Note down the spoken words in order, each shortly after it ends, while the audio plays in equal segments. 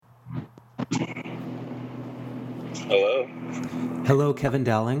Hello. Hello, Kevin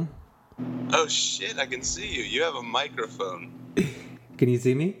Dowling. Oh shit, I can see you. You have a microphone. Can you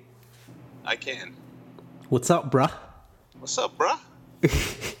see me? I can. What's up, bruh? What's up, bruh?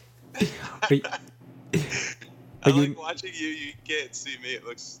 Are you, I are you- like watching you. You can't see me. It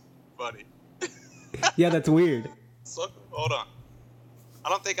looks funny. Yeah, that's weird. So, hold on. I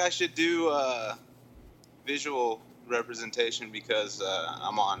don't think I should do visual representation because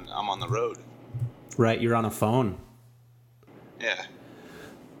I'm on the road. Right, you're on a phone. Yeah.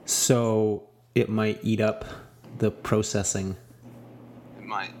 So it might eat up the processing. It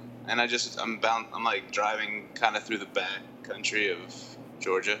might. And I'm like driving kind of through the back country of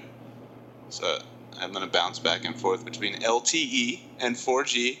Georgia. So I'm going to bounce back and forth between LTE and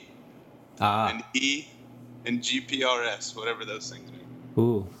 4G and E and GPRS, whatever those things mean.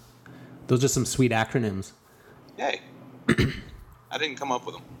 Ooh. Those are some sweet acronyms. Hey. I didn't come up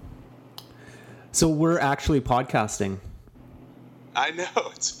with them. So we're actually podcasting. I know,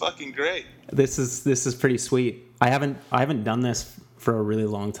 it's fucking great. This is pretty sweet. I haven't done this for a really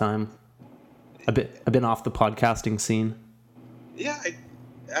long time. I've been off the podcasting scene. Yeah,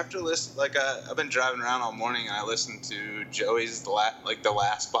 I've been driving around all morning and I listened to Joey's the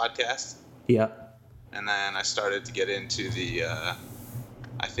last podcast, Yeah. and then I started to get into the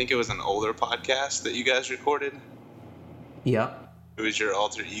I think it was an older podcast that you guys recorded. Yeah. It was your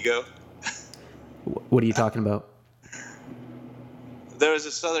alter ego. What are you talking about? There was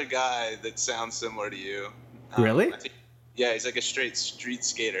this other guy that sounds similar to you. Really? Yeah, he's like a straight street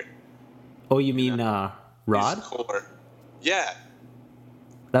skater. Oh, you mean Rod? He's core. Yeah.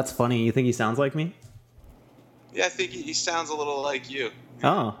 That's funny. You think he sounds like me? Yeah, I think he sounds a little like you.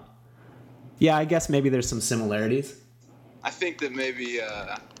 Oh. Yeah, I guess maybe there's some similarities. I think that maybe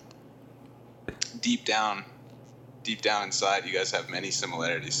deep down inside, you guys have many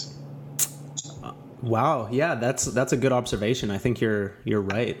similarities. Wow, yeah, that's a good observation. I think you're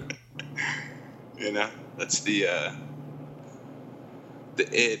right. You know, that's the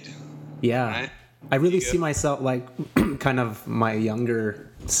id. Yeah. Right? I really Ego. see myself like kind of my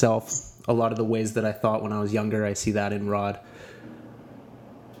younger self. A lot of the ways that I thought when I was younger, I see that in Rod.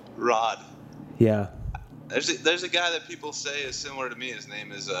 Rod. Yeah. There's a guy that people say is similar to me. His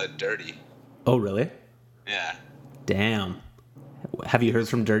name is Dirty. Oh, really? Yeah. Damn. Have you heard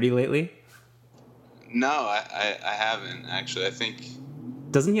from Dirty lately? No, I haven't actually. I think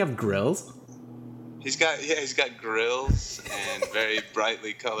Doesn't he have grills? he's got grills and very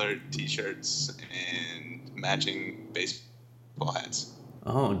brightly colored T-shirts and matching baseball hats.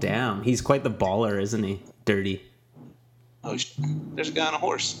 Oh, damn. He's quite the baller, isn't he? Dirty. Oh, there's a guy on a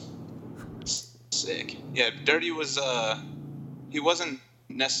horse. Sick. Yeah, Dirty was he wasn't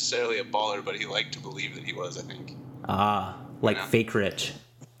necessarily a baller, but he liked to believe that he was, I think. Like You know? fake rich.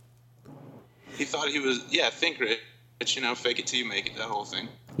 He thought he was, think rich, fake it till you make it, that whole thing.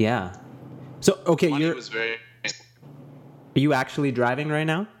 Yeah. So, okay, Money are was very... you actually driving right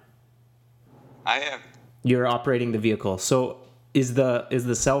now? I am. You're operating the vehicle. So is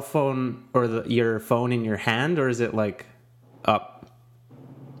the cell phone or your phone in your hand, or is it like up?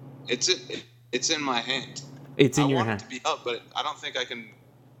 It's in my hand. It's in I your want hand. it to be up, but I don't think I can...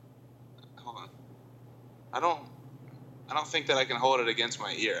 Hold on. I don't think that I can hold it against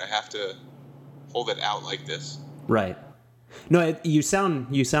my ear. I have to hold it out like this. Right. No, you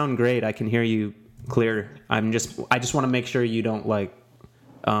sound great. I can hear you clear. I just want to make sure you don't like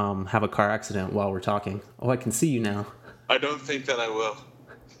have a car accident while we're talking. Oh, I can see you now. I don't think that I will.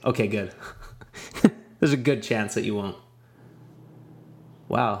 Okay, good. There's a good chance that you won't.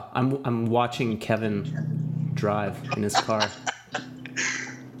 Wow, I'm watching Kevin drive in his car.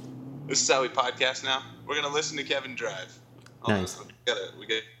 This is how we podcast now. We're gonna listen to Kevin drive. Nice. We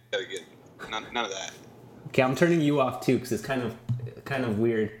gotta get none of that. Okay, I'm turning you off too because it's kind of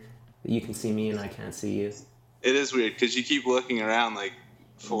weird that you can see me and I can't see you. It is weird because you keep looking around like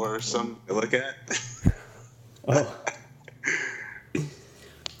for something to look at. Oh.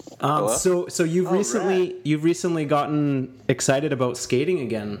 Hello? So you've recently gotten excited about skating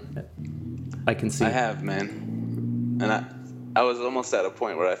again. I can see. I have, man, and I was almost at a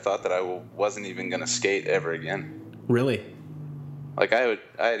point where I thought that I wasn't even gonna skate ever again. Really? Like I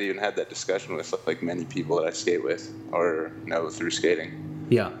had even had that discussion with like many people that I skate with or know through skating.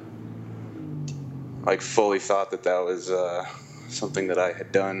 Yeah. Like fully thought that was something that I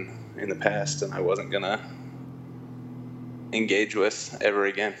had done in the past and I wasn't gonna engage with ever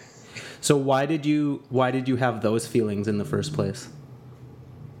again. So why did you have those feelings in the first place?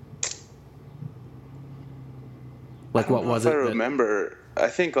 Like what was it? I remember. I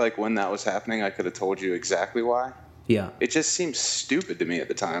think like when that was happening, I could have told you exactly why. Yeah. It just seemed stupid to me at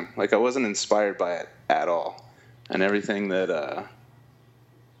the time. Like I wasn't inspired by it at all. and everything that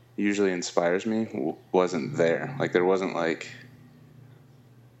usually inspires me wasn't there. Like there wasn't like,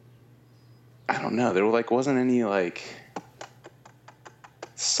 I don't know, there wasn't any like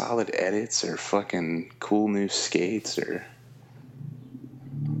solid edits or fucking cool new skates, or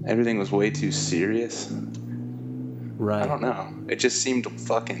everything was way too serious. Right. I don't know. It just seemed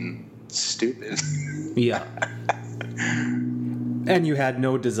fucking stupid. Yeah. And you had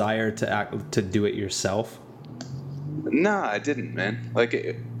no desire to do it yourself? Nah, I didn't, man.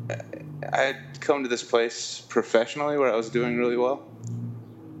 Like, I had come to this place professionally where I was doing really well.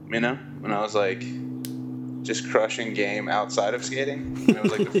 You know? When I was, like, just crushing game outside of skating. And it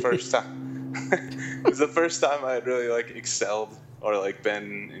was, like, the first time. It was the first time I had really, like, excelled or, like,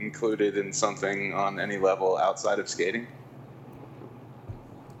 been included in something on any level outside of skating.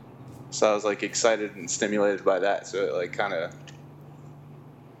 So I was, like, excited and stimulated by that. So it, like, kind of...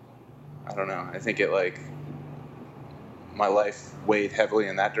 I don't know. I think it, like... my life weighed heavily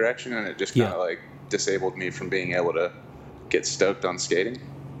in that direction, and it just kind of like disabled me from being able to get stoked on skating.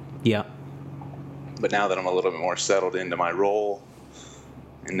 Yeah. But now that I'm a little bit more settled into my role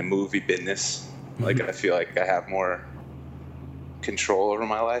in the movie business, like I feel like I have more control over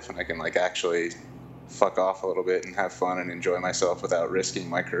my life, and I can like actually fuck off a little bit and have fun and enjoy myself without risking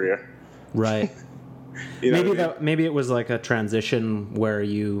my career. Right. You know what I mean? Maybe it was like a transition where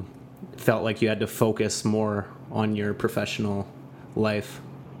you felt like you had to focus more on your professional life.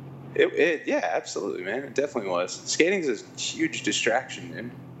 Yeah, absolutely, man. It definitely was. Skating's a huge distraction,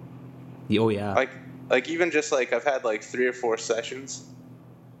 man. Oh yeah. Like even just like I've had like 3 or 4 sessions,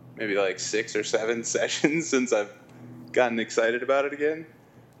 maybe like 6 or 7 sessions since I've gotten excited about it again,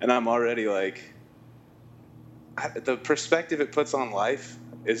 and I'm already like, the perspective it puts on life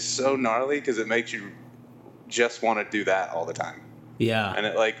is so gnarly because it makes you just want to do that all the time. Yeah. And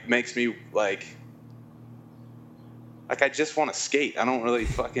it like makes me like I just want to skate. I don't really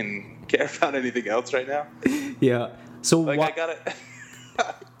fucking care about anything else right now. Yeah. So like I got it.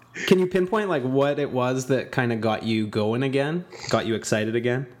 Can you pinpoint like what it was that kind of got you going again? Got you excited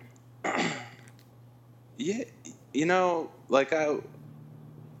again? Yeah, you know, like I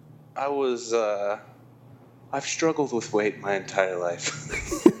was I've struggled with weight my entire life.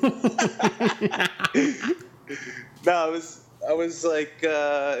 No, I was like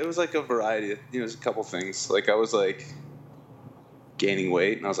it was like a variety of, it was a couple things. Like I was like gaining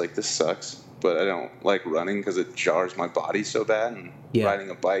weight, and I was like, this sucks, but I don't like running because it jars my body so bad, and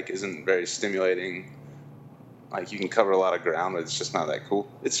riding a bike isn't very stimulating. Like you can cover a lot of ground, but it's just not that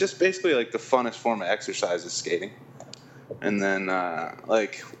cool. It's just basically like the funnest form of exercise is skating. And then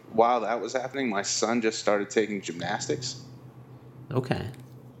like while that was happening, my son just started taking gymnastics. Okay.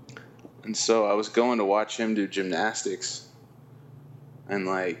 And so I was going to watch him do gymnastics, and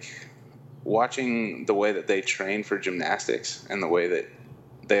like watching the way that they train for gymnastics and the way that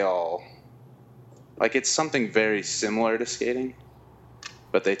they all, like, it's something very similar to skating,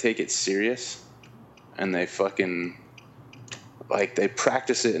 but they take it serious, and they fucking, like, they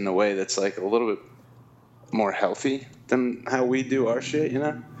practice it in a way that's like a little bit more healthy than how we do our shit, you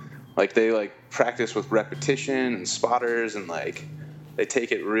know? Like they like practice with repetition and spotters, and like they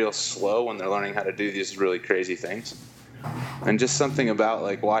take it real slow when they're learning how to do these really crazy things. And just something about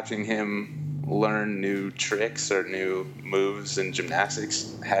like watching him learn new tricks or new moves in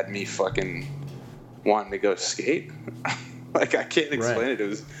gymnastics had me fucking wanting to go skate. Like I can't explain it. It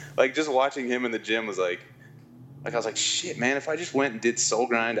was like just watching him in the gym was like I was like, shit, man, if I just went and did soul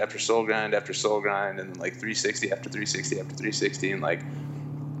grind after soul grind after soul grind, and then like 360 after 360 after 360, and like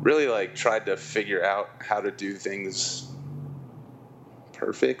really like tried to figure out how to do things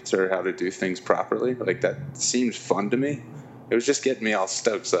perfect or how to do things properly, like that seemed fun to me. It was just getting me all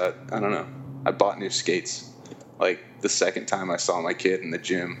stoked. So I don't know, I bought new skates. Like the second time I saw my kid in the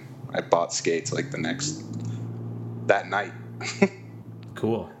gym, I bought skates like that night.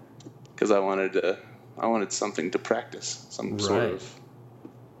 Cool. Because I wanted something to practice, some sort of.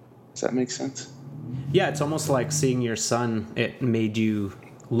 Does that make sense? Yeah, it's almost like seeing your son. It made you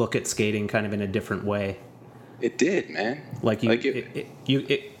look at skating kind of in a different way. It did, man. Like you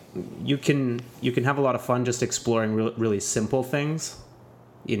can have a lot of fun just exploring really simple things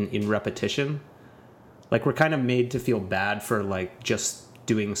in repetition. Like we're kind of made to feel bad for like just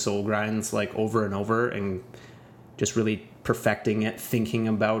doing soul grinds like over and over and just really perfecting it, thinking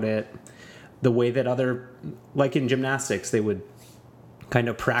about it. The way that like in gymnastics, they would kind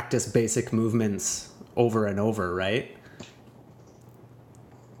of practice basic movements over and over, right?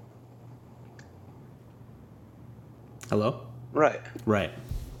 Hello? Right.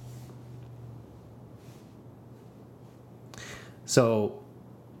 So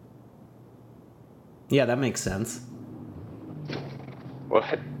Yeah, that makes sense.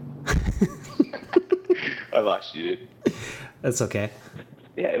 What? I lost you, dude. That's okay.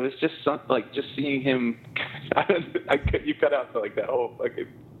 Yeah, it was just something like just seeing him. You cut out like that whole fucking.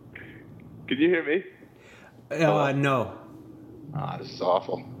 Can you hear me? No. This is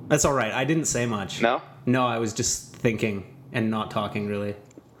awful. That's all right. I didn't say much. No? No, I was just thinking and not talking really.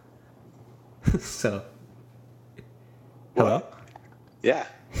 So. Hello? What? Yeah.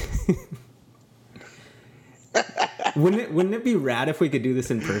 Wouldn't it be rad if we could do this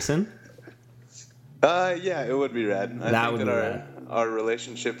in person? Yeah, it would be rad. I think would be rad. Our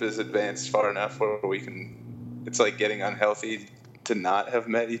relationship is advanced far enough where we can. It's like getting unhealthy to not have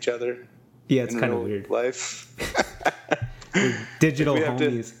met each other. Yeah, it's in kind of real weird. Life. Digital we have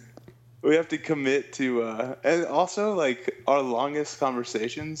homies. We have to commit to, and also like our longest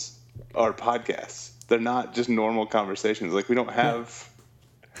conversations are podcasts. They're not just normal conversations. Like we don't have.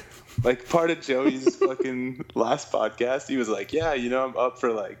 Like part of Joey's fucking last podcast, he was like, "Yeah, I'm up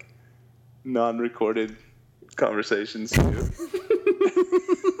for like non-recorded conversations too."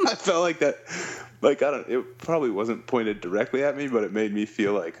 I felt like that. Like it probably wasn't pointed directly at me, but it made me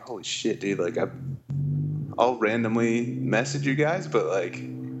feel like, holy shit, dude! Like I'll randomly message you guys, but like,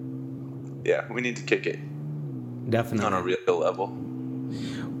 yeah, we need to kick it. Definitely on a real level.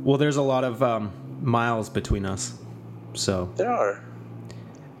 Well, there's a lot of miles between us, so there are.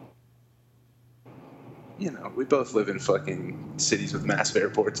 We both live in fucking cities with massive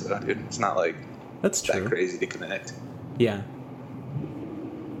airports, though, dude. It's not like that's true. That crazy to connect. Yeah.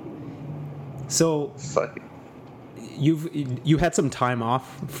 So, fucking. You had some time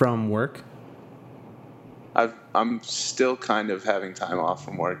off from work? I'm still kind of having time off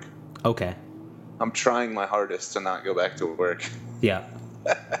from work. Okay. I'm trying my hardest to not go back to work. Yeah.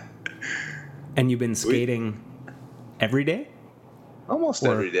 And you've been skating every day? Almost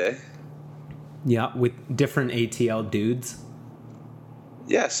every day. Yeah, with different ATL dudes?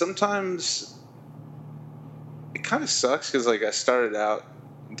 Yeah, sometimes it kind of sucks because like I started out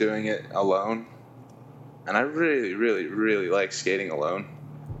doing it alone, and I really, really, really like skating alone.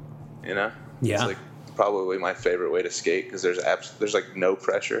 Yeah. It's like probably my favorite way to skate because there's like no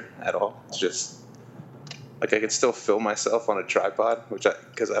pressure at all. It's just like I can still film myself on a tripod,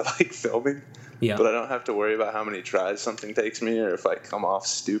 because I like filming. Yeah. But I don't have to worry about how many tries something takes me, or if I come off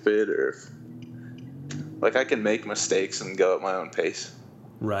stupid, or if, like, I can make mistakes and go at my own pace.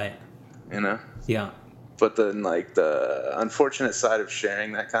 Right. Yeah. But then, like, the unfortunate side of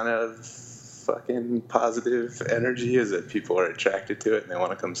sharing that kind of fucking positive energy is that people are attracted to it and they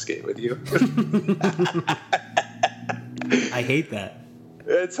want to come skate with you. I hate that.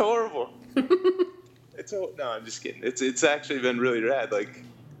 It's horrible. No, I'm just kidding. It's actually been really rad. Like,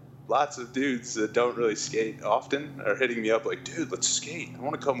 lots of dudes that don't really skate often are hitting me up like, dude, let's skate. I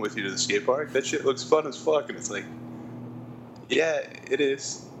want to come with you to the skate park. That shit looks fun as fuck. And it's like, yeah, it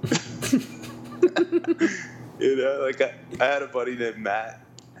is. Like I had a buddy named Matt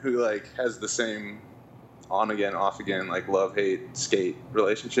who like has the same on again, off again, like love-hate skate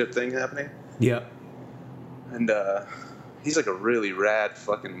relationship thing happening. Yeah. And he's like a really rad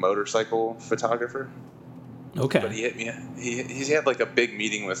fucking motorcycle photographer. Okay. But he hit me. He had like a big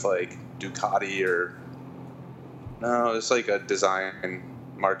meeting with like Ducati it's like a design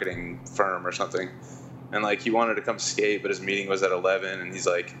marketing firm or something. And like he wanted to come skate, but his meeting was at 11, and he's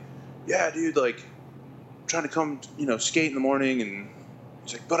like, "Yeah, dude, like I'm trying to come, skate in the morning." And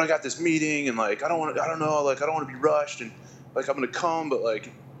he's like, "But I got this meeting, and like I don't want to be rushed, and like I'm gonna come, but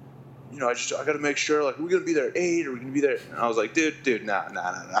like, I got to make sure, like, we're gonna be there at 8, or we're gonna be there." And I was like, dude, nah.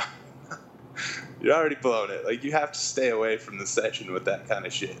 You're already blowing it. Like, you have to stay away from the session with that kind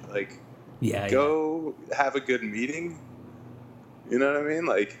of shit. Like, go have a good meeting. You know what I mean?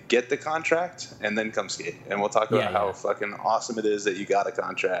 Like, get the contract and then come skate. And we'll talk about how fucking awesome it is that you got a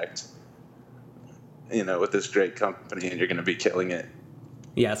contract, with this great company, and you're going to be killing it.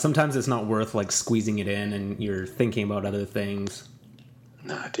 Yeah, sometimes it's not worth, like, squeezing it in and you're thinking about other things.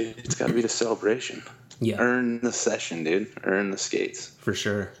 Nah, dude, it's got to be the celebration. Yeah. Earn the session, dude. Earn the skates. For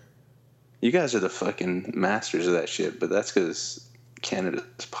sure. You guys are the fucking masters of that shit, but that's because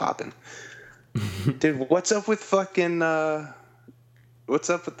Canada's popping. Dude, what's up with fucking, what's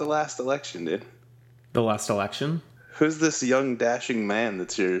up with the last election, dude? The last election? Who's this young dashing man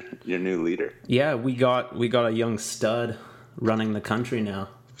that's your new leader? Yeah, we got a young stud running the country now.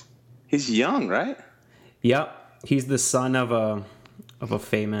 He's young, right? Yep. He's the son of a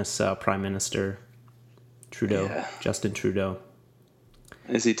famous prime minister, Trudeau, Justin Trudeau.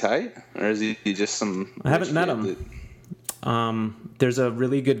 Is he tight, or is he just some? I haven't met him. There's a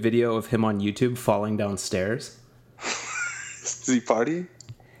really good video of him on YouTube falling down stairs. Does he party?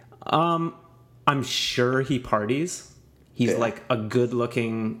 I'm sure he parties. He's Yeah. like a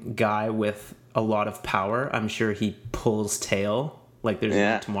good-looking guy with a lot of power. I'm sure he pulls tail like there's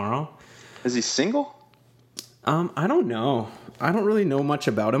no tomorrow. Is he single? I don't know. I don't really know much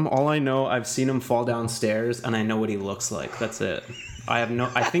about him. All I know, I've seen him fall downstairs, and I know what he looks like. That's it. I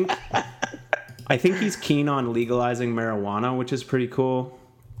think he's keen on legalizing marijuana, which is pretty cool.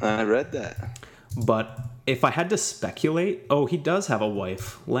 I read that. But if I had to speculate, he does have a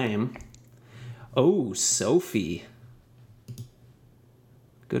wife. Lame. Oh, Sophie.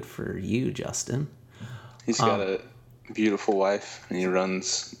 Good for you, Justin. He's got a beautiful wife, and he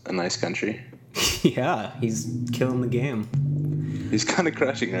runs a nice country. Yeah, he's killing the game. He's kind of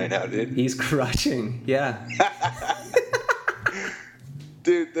crushing right now, dude. He's crushing, yeah.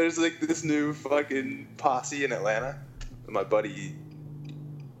 Dude, there's like this new fucking posse in Atlanta. My buddy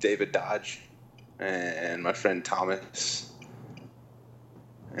David Dodge and my friend Thomas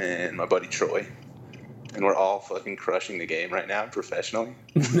and my buddy Troy. And we're all fucking crushing the game right now professionally.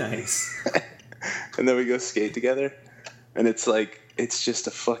 Nice. And then we go skate together. And it's just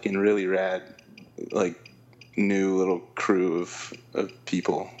a fucking really rad, like, new little crew of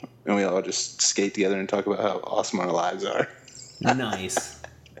people. And we all just skate together and talk about how awesome our lives are. Nice.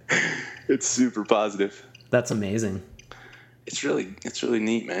 It's super positive. That's amazing. It's really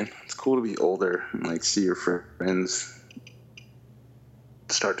neat, man. It's cool to be older and like see your friends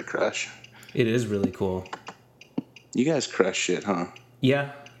start to crush. It is really cool. You guys crush shit, huh?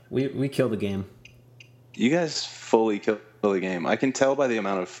 Yeah, we kill the game. You guys fully kill the game. I can tell by the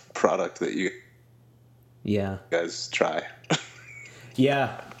amount of product that you guys try.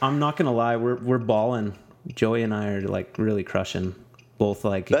 Yeah, I'm not gonna lie, we're balling. Joey and I are like really crushing, both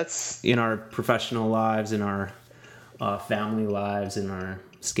like in our professional lives, in our family lives, in our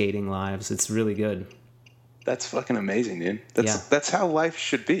skating lives. It's really good. That's fucking amazing, dude. That's how life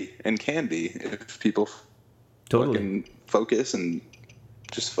should be and can be if people fucking focus and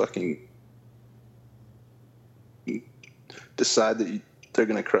just fucking decide that they're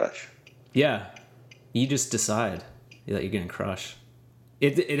gonna crush. Yeah, you just decide that you're gonna crush.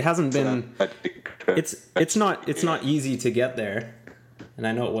 It hasn't been. It's not easy to get there, and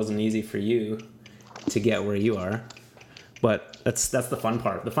I know it wasn't easy for you to get where you are, but that's the fun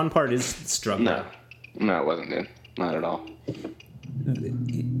part. The fun part is struggle. No, it wasn't, dude. Not at all.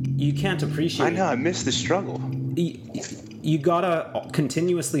 You can't appreciate. I know. I miss the struggle. You gotta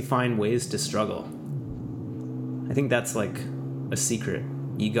continuously find ways to struggle. I think that's like a secret.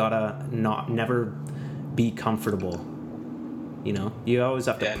 You gotta never be comfortable. You know, you always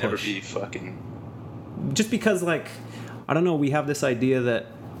have to push. Never be fucking. Just because, like, I don't know, we have this idea that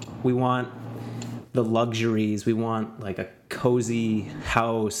we want the luxuries, we want like a cozy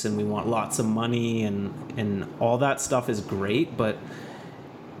house, and we want lots of money, and all that stuff is great, but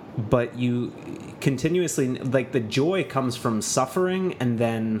you continuously, like, the joy comes from suffering and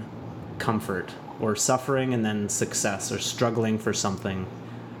then comfort, or suffering and then success, or struggling for something.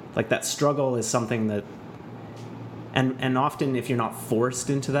 Like, that struggle is something that, and often if you're not forced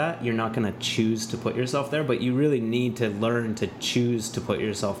into that, you're not going to choose to put yourself there, but you really need to learn to choose to put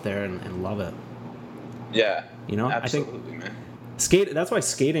yourself there and love it. Yeah. You know, absolutely, I think that's why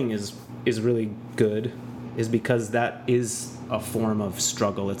skating is really good, is because that is a form of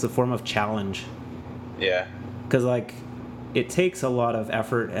struggle. It's a form of challenge. Yeah. Because, like, it takes a lot of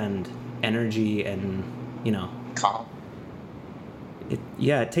effort and energy and, you know. Calm.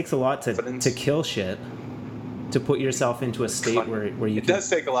 It takes a lot to kill shit, to put yourself into a state where you It does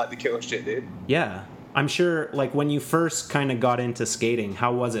take a lot to kill shit, dude. Yeah. I'm sure, like, when you first kind of got into skating,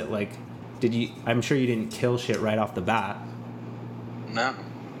 how was it? Like, I'm sure you didn't kill shit right off the bat.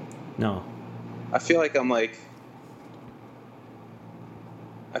 No. I feel like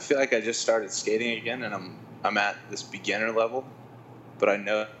I just started skating again, and I'm at this beginner level, but I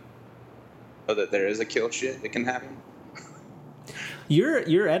know that there is a kill shit that can happen.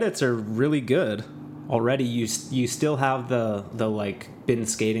 Your edits are really good already. You still have the like, been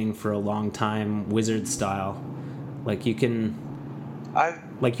skating for a long time wizard style. Like, you can.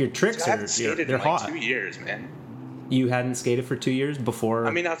 Like, your tricks I haven't skated they're in hot. 2 years, man. You hadn't skated for 2 years before?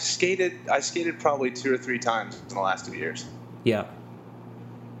 I mean, I skated probably 2 or 3 times in the last 2 years. Yeah.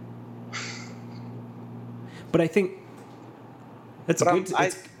 But I think it's good.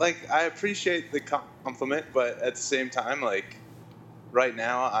 I appreciate the compliment, but at the same time, like, right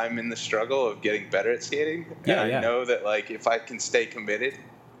now I'm in the struggle of getting better at skating. Yeah, and I know that, like, if I can stay committed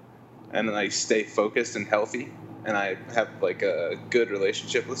and, like, stay focused and healthy, and I have, like, a good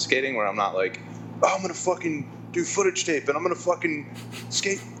relationship with skating where I'm not like, oh, I'm gonna fucking do footage tape, and I'm gonna fucking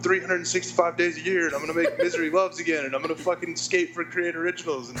skate 365 days a year, and I'm gonna make Misery Loves again, and I'm gonna fucking skate for Create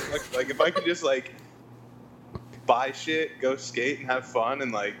Originals, and like if I could just like buy shit, go skate, and have fun,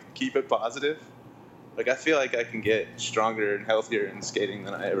 and like keep it positive, like I feel like I can get stronger and healthier in skating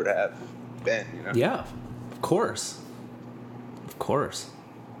than I ever have been. You know? Yeah, of course.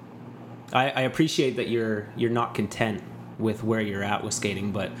 I appreciate that you're not content with where you're at with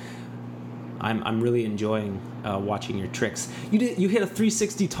skating, but I'm really enjoying watching your tricks. You hit a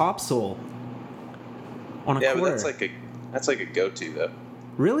 360 topsole on a quarter. Yeah, but that's like a go-to though.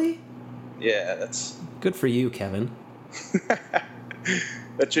 Really? Yeah, that's good for you, Kevin.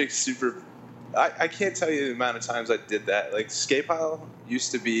 That trick's super. I can't tell you the amount of times I did that. Like Skate Pile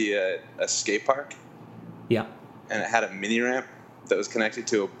used to be a skate park. Yeah. And it had a mini ramp that was connected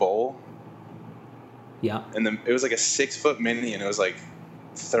to a bowl. Yeah. And then it was like a 6-foot mini, and it was like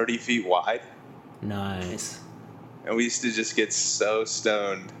 30 feet wide. Nice. And we used to just get so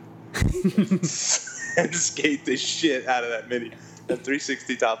stoned and skate the shit out of that mini. That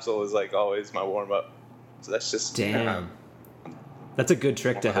 360 topsole was like always my warm up. So that's just damn. That's a good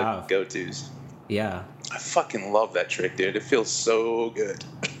trick to have. Go-tos. Yeah. I fucking love that trick, dude. It feels so good.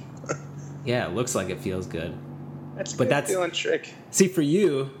 Yeah, it looks like it feels good. That's a but good feeling trick. See, for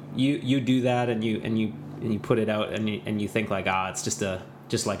you do that and you put it out and you think like, it's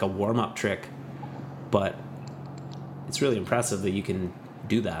just like a warm up trick, but it's really impressive that you can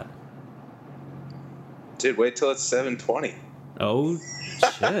do that. Dude, wait till it's 720. Oh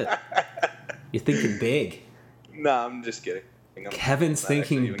shit! You're thinking big. Nah, I'm just kidding. Kevin's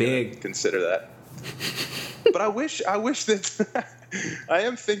thinking big. Consider that. But I wish that I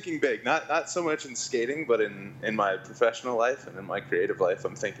am thinking big. Not so much in skating, but in my professional life and in my creative life,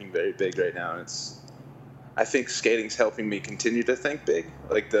 I'm thinking very big right now. And I think skating's helping me continue to think big.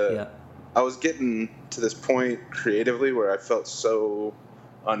 Like I was getting to this point creatively where I felt so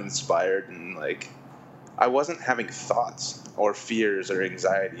uninspired and like I wasn't having thoughts or fears or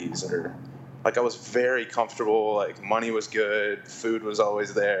anxieties or like I was very comfortable. Like money was good, food was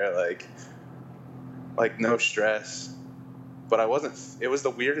always there. Like no stress. But I wasn't. It was the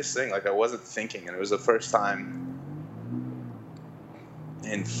weirdest thing. Like I wasn't thinking, and it was the first time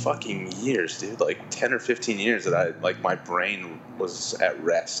in fucking years, dude. Like 10 or 15 years that my brain was at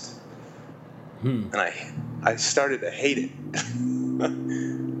rest, and I started to hate it.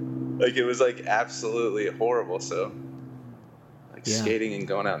 Like it was like absolutely horrible. So skating and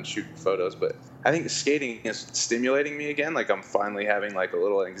going out and shooting photos, but I think skating is stimulating me again. Like I'm finally having like a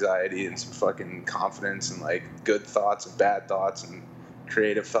little anxiety and some fucking confidence and like good thoughts and bad thoughts and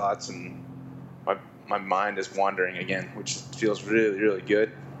creative thoughts, and my mind is wandering again, which feels really, really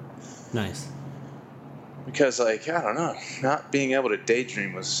good. Nice. Because like, I don't know, not being able to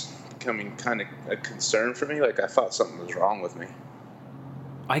daydream was becoming kind of a concern for me. Like I thought something was wrong with me.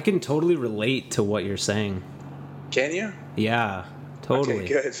 I can totally relate to what you're saying. Can you? Yeah, totally. Okay,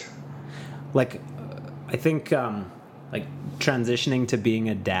 good. Like, I think, like, transitioning to being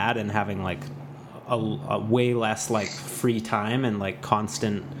a dad and having, like, a way less, like, free time and, like,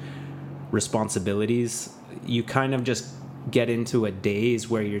 constant responsibilities, you kind of just get into a daze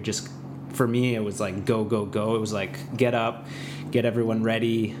where you're just, for me, it was, like, go, go, go. It was, like, get up, get everyone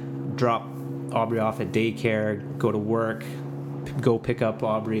ready, drop Aubrey off at daycare, go to work, go pick up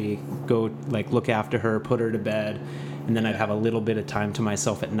Aubrey, go, like, look after her, put her to bed. And then I'd have a little bit of time to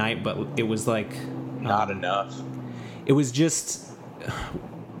myself at night, but it was like... Not enough. It was just...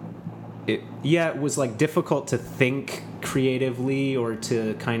 It was like difficult to think creatively or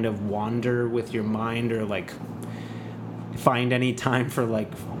to kind of wander with your mind or like find any time for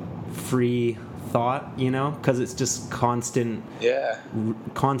like free thought, you know? Because it's just constant... Yeah.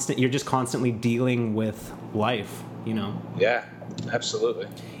 You're just constantly dealing with life, you know? Yeah, absolutely.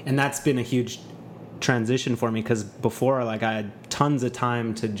 And that's been a huge transition for me because before, like, I had tons of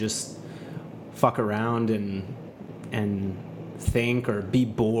time to just fuck around and think or be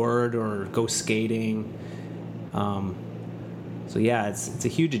bored or go skating. So yeah, it's a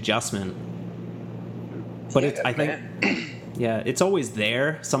huge adjustment. But I think yeah, it's always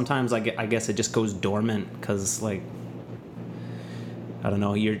there. Sometimes I guess it just goes dormant because like I don't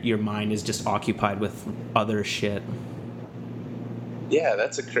know, your mind is just occupied with other shit. Yeah,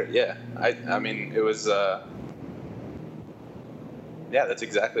 that's I mean, it was, that's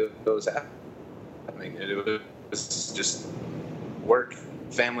exactly what was happening. It was just work,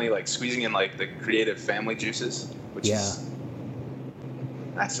 family, like squeezing in like the creative family juices, which is,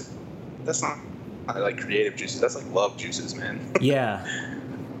 that's not like creative juices. That's like love juices, man. Yeah.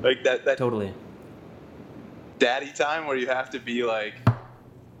 Like that totally. Daddy time where you have to be like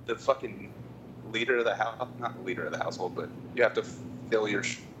the fucking leader of the house, not the leader of the household, but you have to fill your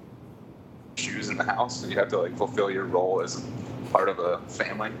shoes in the house, and you have to like fulfill your role as part of a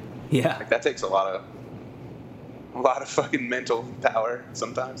family. Yeah. Like that takes a lot of fucking mental power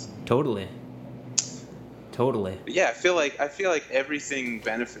sometimes. Totally. But yeah, I feel like everything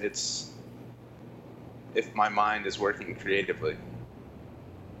benefits if my mind is working creatively.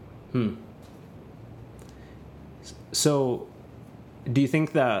 So, do you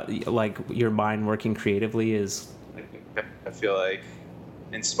think that like your mind working creatively is? I feel like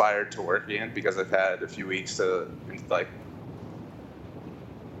inspired to work again because I've had a few weeks to like.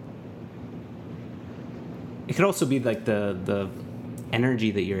 It could also be like the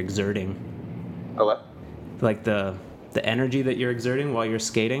energy that you're exerting. Oh, what? Like the energy that you're exerting while you're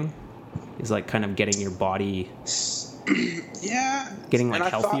skating is like kind of getting your body Yeah. getting like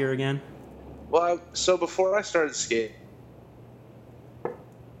healthier again. Well, so before I started skating,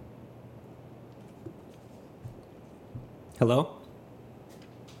 Hello?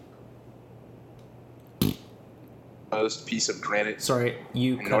 most piece of granite Sorry,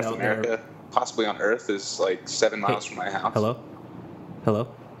 you in cut North out America, there. possibly on Earth, is like 7 miles from my house.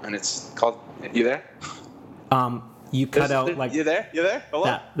 Hello? And it's called. You there? You cut out like You there? Hello?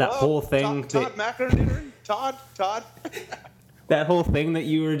 that Hello? whole thing Todd McInerney? Todd. that whole thing that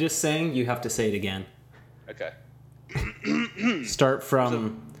you were just saying. You have to say it again. Okay. Start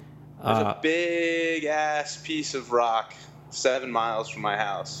from. There's a big ass piece of rock 7 miles from my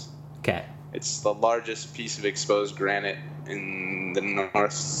house. Okay. It's the largest piece of exposed granite in the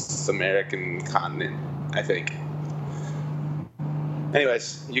North American continent, I think.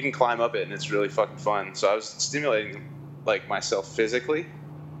 Anyways, you can climb up it, and it's really fucking fun. So I was stimulating, like, myself physically.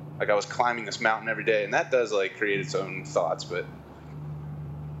 Like, I was climbing this mountain every day, and that does, like, create its own thoughts, but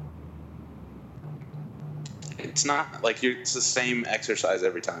it's not, like, it's the same exercise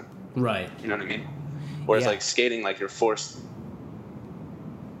every time. Right. You know what I mean? Whereas, Yeah. like, skating, like, you're forced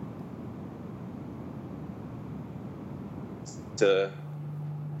to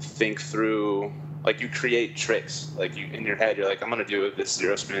think through, like, you create tricks. Like, you in your head, you're like, I'm going to do this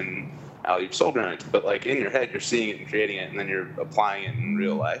zero spin alley-oop soul grind. But, like, in your head, you're seeing it and creating it, and then you're applying it in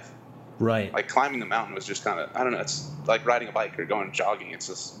real life. Right. Like, climbing the mountain was just kind of, I don't know, it's like riding a bike or going jogging. It's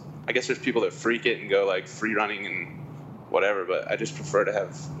just, I guess there's people that freak it and go, like, free running and whatever, but I just prefer to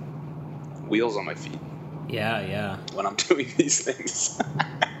have wheels on my feet. Yeah. When I'm doing these things.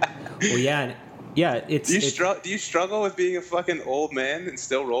 Well, yeah. It's. Do you struggle with being a fucking old man and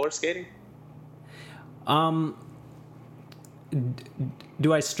still roller skating? Do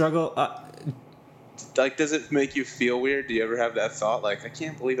I struggle? Like, does it make you feel weird? Do you ever have that thought? Like, I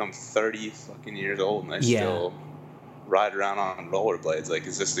can't believe I'm 30 fucking years old and I still ride around on rollerblades. Like,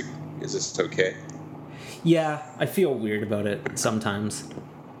 is this okay? Yeah, I feel weird about it sometimes,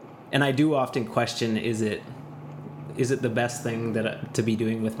 and I do often question: is it the best thing to be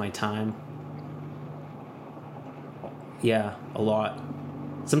doing with my time? Yeah, a lot.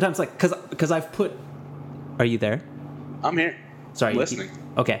 Sometimes, like, cause I've put. Are you there? I'm here. Sorry, I'm listening.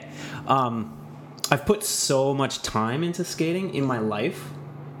 Okay. I've put so much time into skating in my life,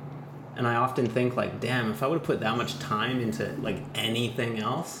 and I often think, like, damn, if I would have put that much time into, like, anything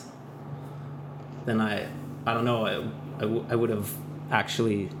else, then I don't know, I would have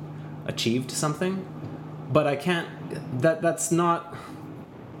actually achieved something. But I can't. That's not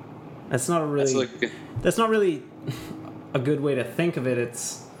a really. That's not really a good way to think of it.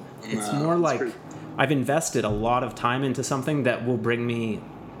 It's more like I've invested a lot of time into something that will bring me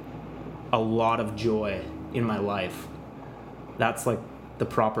a lot of joy in my life. That's like the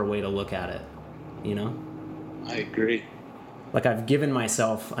proper way to look at it, you know? I agree. Like, I've given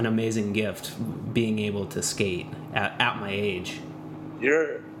myself an amazing gift being able to skate at my age.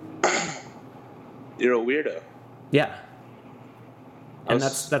 You're a weirdo. Yeah. And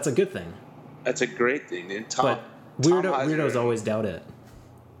that's a good thing. That's a great thing, dude. But weirdos always doubt it.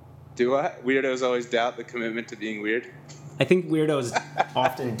 Do I? Weirdos always doubt the commitment to being weird? I think weirdos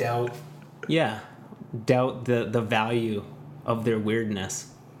often doubt the value of their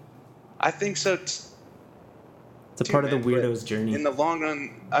weirdness. I think so. It's a part of the weirdo's journey. In the long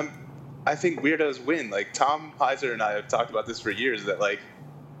run, I think weirdos win. Like, Tom Heiser and I have talked about this for years, that, like,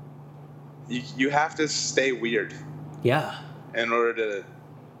 you have to stay weird. Yeah. In order to,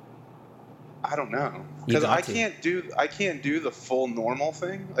 I don't know, because I can't do the full normal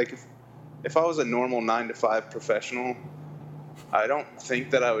thing. Like, if I was a normal 9-to-5 professional, I don't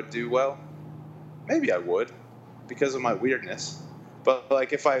think that I would do well. Maybe I would, because of my weirdness. But,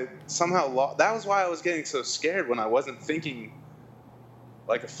 like, if I somehow that was why I was getting so scared when I wasn't thinking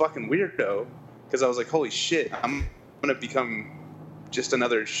like a fucking weirdo, because I was like, holy shit, I'm gonna become just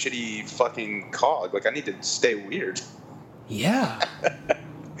another shitty fucking cog. Like, I need to stay weird. Yeah. Not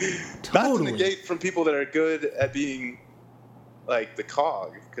to Totally. negate from people that are good at being like the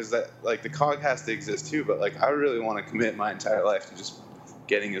cog, because that, like, the cog has to exist too. But like, I really want to commit my entire life to just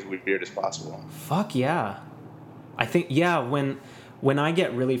getting as weird as possible. Fuck yeah. I think, yeah, when I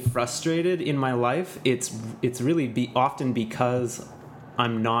get really frustrated in my life, it's really often because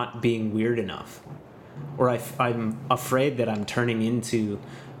I'm not being weird enough, or I'm afraid that I'm turning into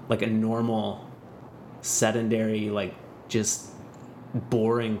like a normal, sedentary, like just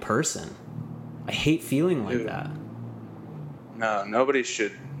boring person. I hate feeling like Dude. that. No, nobody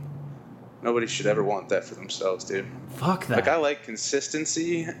should ever want that for themselves, dude. Fuck that. Like, I like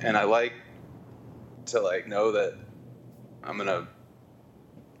consistency, and I like to like know that I'm gonna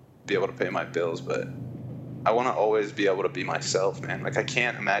be able to pay my bills, but I want to always be able to be myself, man. Like, I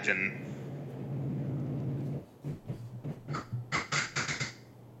can't imagine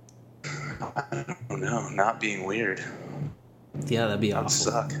I don't know, not being weird. Yeah, that'd be That would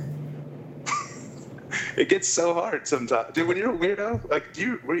awful. suck. It gets so hard sometimes, dude. When you're a weirdo, like,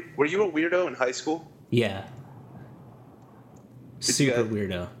 were you a weirdo in high school? Yeah. Did you Super guys-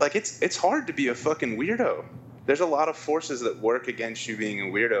 weirdo. Like, it's hard to be a fucking weirdo. There's a lot of forces that work against you being a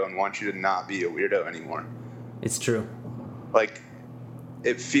weirdo and want you to not be a weirdo anymore. It's true. Like,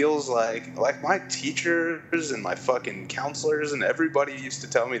 it feels like my teachers and my fucking counselors and everybody used to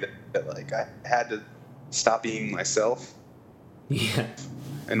tell me that like I had to stop being myself Yeah.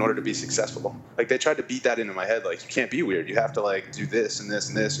 in order to be successful. Like, they tried to beat that into my head. Like, you can't be weird. You have to like do this and this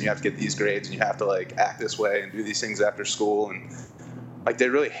and this, and you have to get these grades, and you have to like act this way and do these things after school. And like, they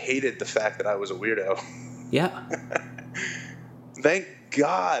really hated the fact that I was a weirdo. Yeah. Thank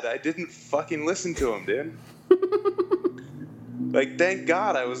God I didn't fucking listen to him, dude. Like, thank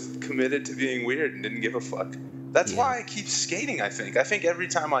God I was committed to being weird and didn't give a fuck. That's why I keep skating, I think. I think every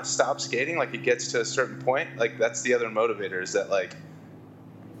time I stop skating, like, it gets to a certain point. Like, that's the other motivator, is that, like,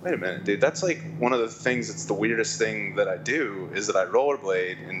 wait a minute, dude. That's, like, one of the things that's the weirdest thing that I do is that I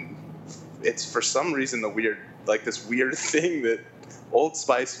rollerblade. And it's, for some reason, this weird thing that Old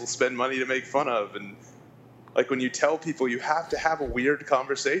Spice will spend money to make fun of. And, like, when you tell people, you have to have a weird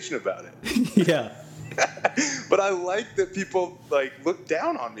conversation about it. Yeah. But I like that people like look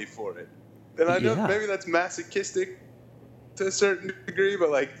down on me for it. And I know Yeah. maybe that's masochistic to a certain degree, but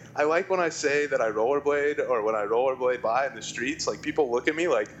like, I like when I say that I rollerblade, or when I rollerblade by in the streets, like, people look at me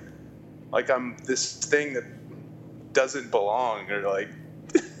like I'm this thing that doesn't belong, or like,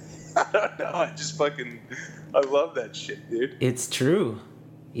 I don't know. I love that shit, dude. It's true.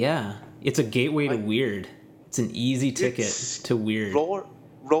 Yeah. It's a gateway to weird. It's an easy ticket to weird.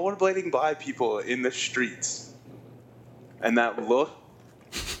 Rollerblading by people in the streets, and that look,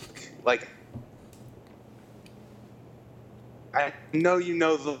 like, I know you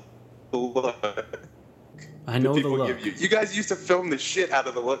know the look. I know the people look. give you. You guys used to film the shit out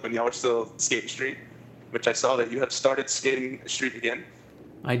of the look when y'all were still skating street, which I saw that you have started skating street again.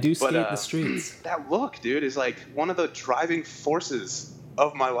 I do skate But, the streets. That look, dude, is like one of the driving forces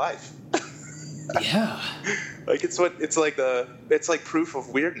of my life. Yeah. Like, it's like proof of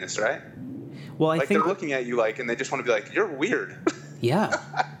weirdness, right? Well, I Like, think they're looking at you like, and they just want to be like, you're weird. yeah.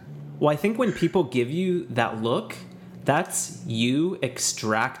 Well, I think when people give you that look, that's you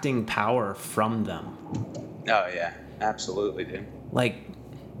extracting power from them. Oh yeah, absolutely, dude. Like,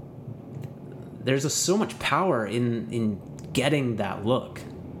 there's so much power in getting that look.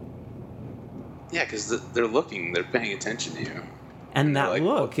 Yeah, because they're looking, they're paying attention to you. And that like,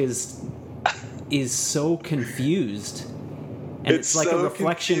 look is so confused. And it's like so a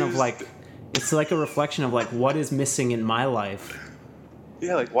reflection of confused. it's like a reflection of like what is missing in my life.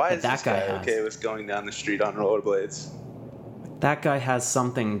 Yeah, like, why is that this guy guy has. okay with going down the street on rollerblades? That guy has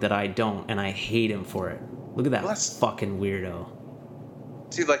something that I don't, and I hate him for it. Look at that Well, that's- fucking weirdo.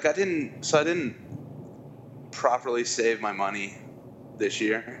 Dude, like, I didn't properly save my money this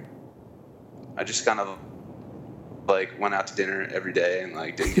year. I just kind of like went out to dinner every day and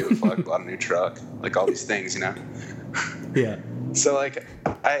like didn't give a fuck, bought a new truck, like all these things, you know. Yeah. So like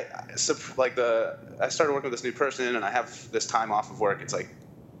I started working with this new person, and I have this time off of work. It's like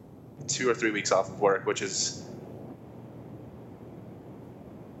 2 or 3 weeks off of work, which is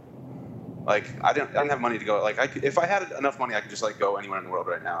like I don't have money to go. Like if I had enough money, I could just like go anywhere in the world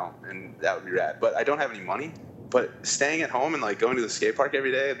right now, and that would be rad. But I don't have any money. But staying at home and like going to the skate park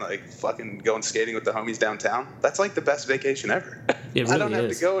every day and like fucking going skating with the homies downtown, that's like the best vacation ever. It I don't really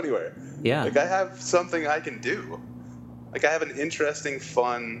have is. to go anywhere. Yeah. Like I have something I can do. Like I have an interesting,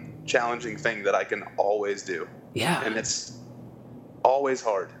 fun, challenging thing that I can always do. Yeah. And it's always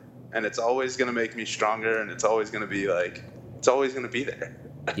hard. And it's always going to make me stronger. And it's always going to be like It's always going to be there.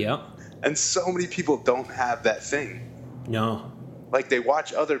 Yep. And so many people don't have that thing. No. Like, they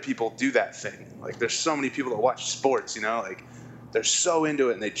watch other people do that thing. Like, there's so many people that watch sports, you know? Like, they're so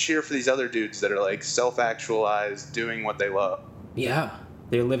into it, and they cheer for these other dudes that are, like, self-actualized, doing what they love. Yeah.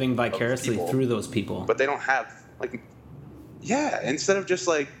 They're living vicariously through those people. But they don't have, like... Yeah, instead of just,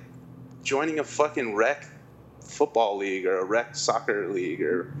 like, joining a fucking rec football league or a rec soccer league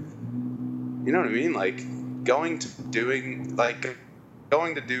or... You know what I mean? Like, going to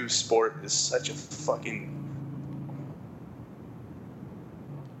do sport is such a fucking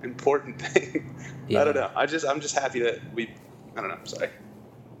important thing. Yeah. I don't know. I'm just happy that I don't know. Sorry.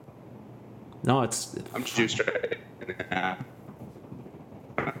 No, I'm juiced right now.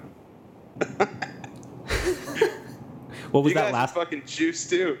 What was you that guys last? Are fucking juiced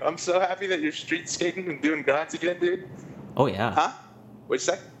too. I'm so happy that you're street skating and doing grinds again, dude. Oh yeah. Huh? What'd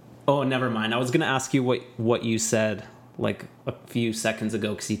you say? Oh, never mind. I was gonna ask you what you said like a few seconds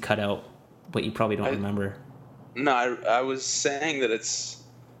ago because you cut out, but you probably don't remember. No, I was saying that it's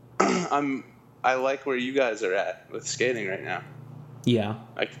I like where you guys are at with skating right now. Yeah.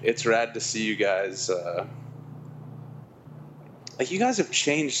 Like, it's rad to see you guys. Like, you guys have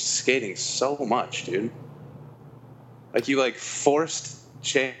changed skating so much, dude. Like, you like forced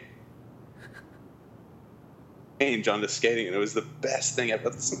change onto skating, and it was the best thing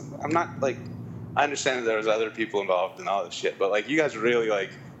ever. I'm not like, I understand that there was other people involved in all this shit, but like, you guys really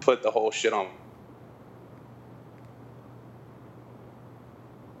like put the whole shit on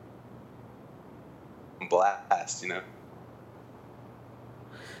blast, you know.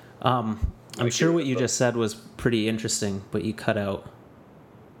 I'm sure what you just said was pretty interesting, but you cut out.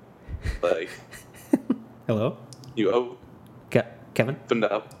 Like, Hello? you Kevin? opened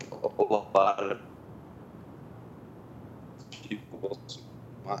up a lot of people's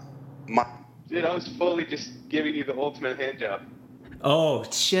Dude, I was fully just giving you the ultimate hand job. Oh,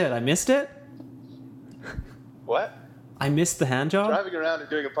 shit. I missed it? What? I missed the hand job? Driving around and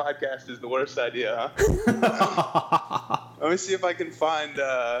doing a podcast is the worst idea, huh? Let me see if I can find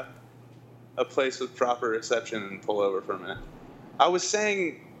a place with proper reception and pull over for a minute. I was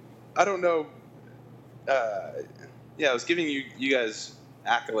saying, I don't know. Yeah, I was giving you guys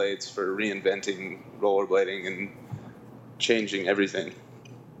accolades for reinventing rollerblading and changing everything.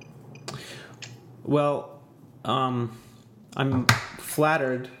 Well, I'm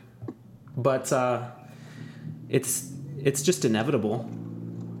flattered, but it's just inevitable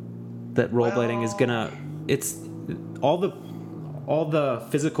that rollerblading is gonna. It's all the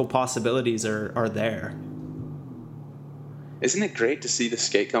physical possibilities are there. Isn't it great to see the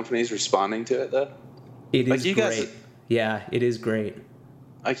skate companies responding to it though? It like is you great. Guys, yeah, it is great.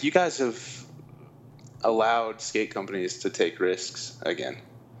 Like, you guys have allowed skate companies to take risks again.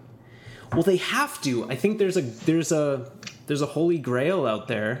 Well, they have to. I think there's a holy grail out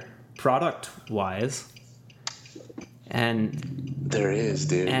there, product wise, and there is,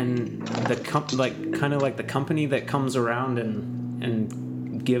 dude. And the kind of like the company that comes around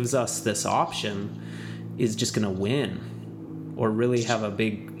and gives us this option is just gonna win, or really have a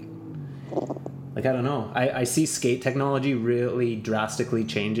big. Like, I don't know. I see skate technology really drastically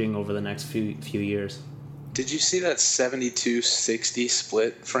changing over the next few years. Did you see that 72-60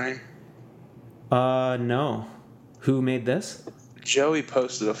 split frame? No. Who made this? Joey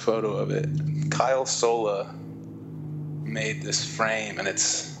posted a photo of it. Kyle Sola made this frame, and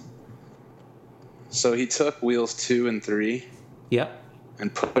it's... So he took wheels 2 and 3. Yep.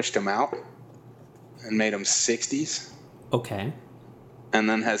 And pushed them out and made them 60s. Okay. And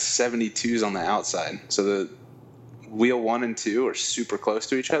then has 72s on the outside. So the wheel 1 and 2 are super close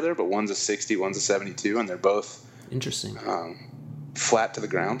to each other, but one's a 60, one's a 72, and they're both interesting. Flat to the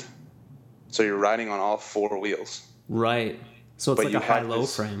ground. So you're riding on all 4 wheels. Right. So it's like a high-low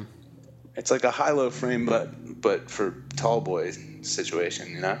frame. It's like a high-low frame, but for tall boy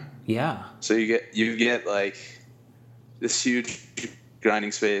situation, you know? Yeah. So you get like this huge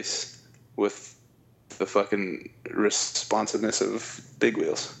grinding space with the fucking responsiveness of big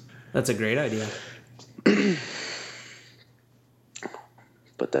wheels. That's a great idea.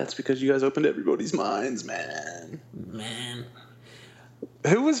 But that's because you guys opened everybody's minds, man. Man.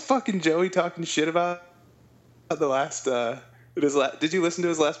 Who was fucking Joey talking shit about the last did you listen to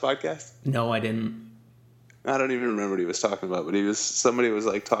his last podcast? No, I didn't. I don't even remember what he was talking about, but somebody was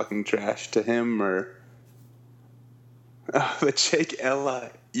like talking trash to him, or the Jake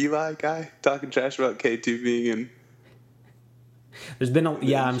Eli guy talking trash about K2 being in. There's been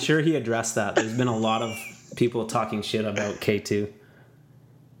I'm sure he addressed that. There's been a lot of people talking shit about K2.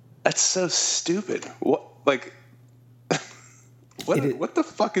 That's so stupid. What what the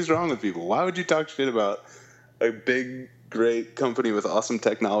fuck is wrong with people? Why would you talk shit about a big great company with awesome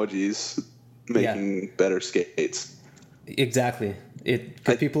technologies making better skates. Exactly.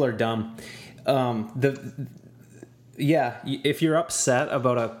 Because people are dumb. If you're upset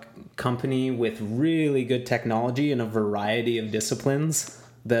about a company with really good technology and a variety of disciplines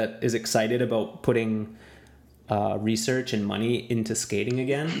that is excited about putting research and money into skating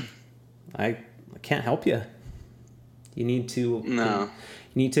again, I can't help you. You need to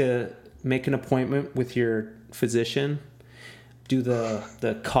make an appointment with your physician, do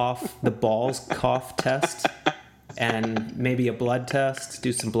the balls cough test, and maybe a blood test,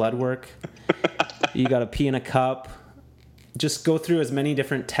 do some blood work. You got to pee in a cup. Just go through as many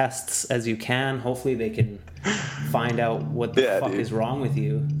different tests as you can. Hopefully they can find out what the fuck is wrong with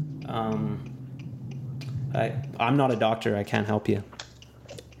you. I'm not a doctor. I can't help you.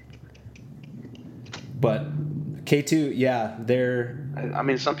 But K2, yeah, they're... I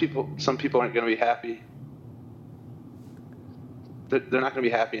mean, some people aren't going to be happy. They're not going to be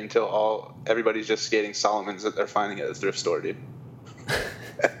happy until everybody's just skating Solomons that they're finding at the thrift store, dude.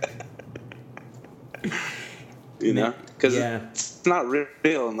 You know? Because it's not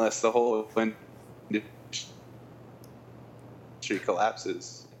real unless the whole industry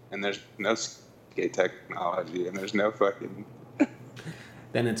collapses and there's no skate technology and there's no fucking...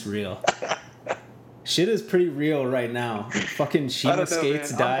 Then it's real. Shit is pretty real right now. Fucking Shima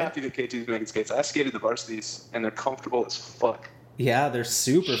skates died. I'm happy that K2's making skates. I skated the varsities and they're comfortable as fuck. Yeah, they're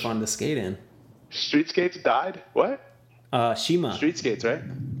super fun to skate in. Street skates died? What? Shima. Street skates, right?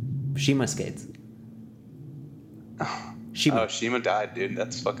 Shima skates. Shima. Oh, Shima died, dude.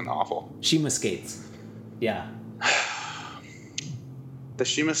 That's fucking awful. Shima skates. Yeah. The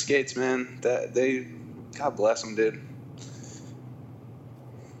Shima skates, man. God bless them, dude.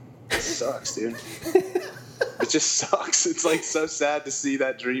 It sucks, dude. It just sucks. It's like so sad to see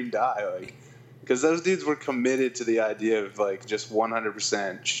that dream die, like, because those dudes were committed to the idea of like just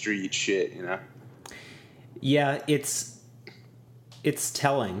 100% street shit, you know? Yeah, it's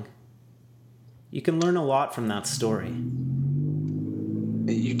telling. You can learn a lot from that story.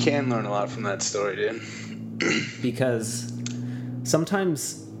 You can learn a lot from that story, dude. Because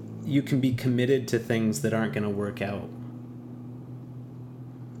sometimes you can be committed to things that aren't going to work out.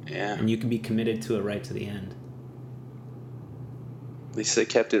 Yeah. And you can be committed to it right to the end. At least they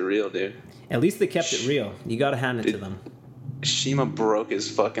kept it real, dude. At least they kept it real. You got to hand it to them. Shima broke his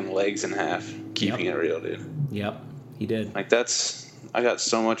fucking legs in half, keeping it real, dude. Yep, he did. Like, I got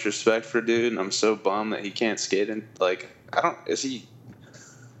so much respect for dude, and I'm so bummed that he can't skate. And like, I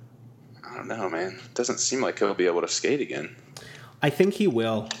don't know, man. It doesn't seem like he'll be able to skate again. I think he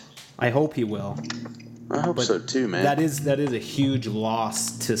will. I hope he will. I hope so too, man. That is a huge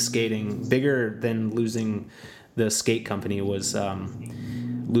loss to skating. Bigger than losing the skate company was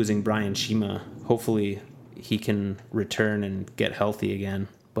losing Brian Shima. Hopefully he can return and get healthy again.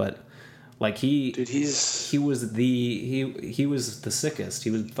 But like he was the sickest. He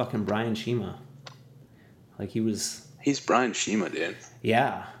was fucking Brian Shima. Like he's Brian Shima, dude.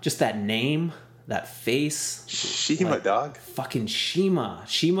 Yeah, just that name, that face. Shima, like, dog. Fucking Shima.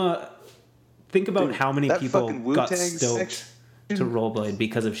 Think about dude, how many people got stoked to rollerblade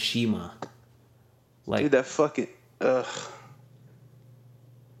because of Shima. Like, dude, that fucking the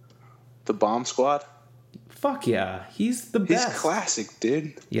Bomb Squad. Fuck yeah, he's the best. He's classic,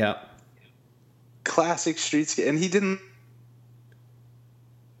 dude. Yeah. Classic street skate, and he didn't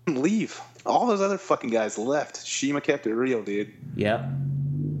leave. All those other fucking guys left. Shima kept it real, dude. Yeah.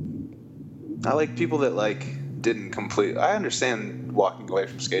 I like people that like didn't complete. I understand walking away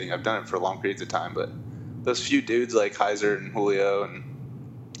from skating. I've done it for long periods of time, but those few dudes like Heiser and Julio and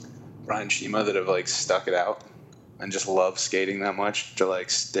Brian Shima that have like stuck it out and just love skating that much to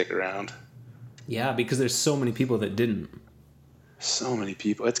like stick around. Yeah, because there's so many people that didn't. So many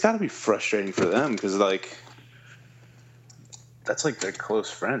people. It's got to be frustrating for them because like that's like their close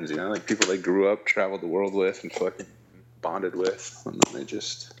friends, you know, like people they grew up, traveled the world with, and fucking bonded with, and then they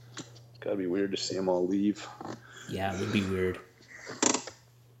just. Gotta be weird to see them all leave. Yeah, it would be weird.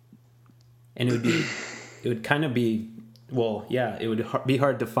 And it would kind of be, well, yeah, it would be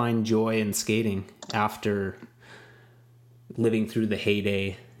hard to find joy in skating after living through the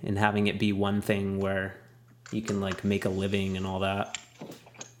heyday and having it be one thing where you can like make a living and all that.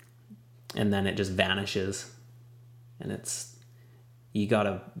 And then it just vanishes. And you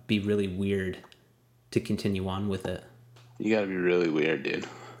gotta be really weird to continue on with it. You gotta be really weird, dude.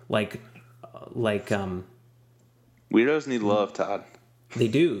 Like weirdos need love, Todd. They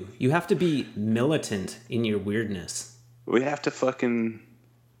do. You have to be militant in your weirdness. We have to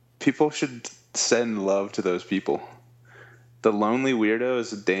people should send love to those people. The lonely weirdo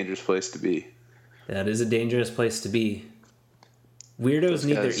is a dangerous place to be. That is a dangerous place to be. Weirdos Those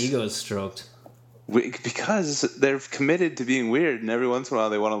need their guys- egos stroked. Because they're committed to being weird, and every once in a while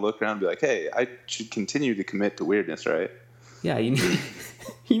they want to look around and be like, hey, I should continue to commit to weirdness, right? Yeah, you need,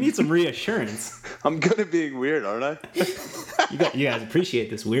 you need some reassurance. I'm good at being weird, aren't I? You guys appreciate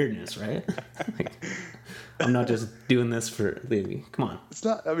this weirdness, right? Like, I'm not just doing this for Levy. Come on. It's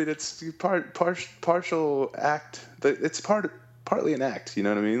not. I mean, it's partial act. It's partly an act. You know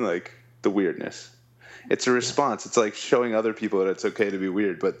what I mean? Like the weirdness. It's a response. It's like showing other people that it's okay to be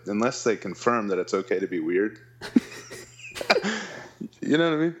weird. But unless they confirm that it's okay to be weird, you know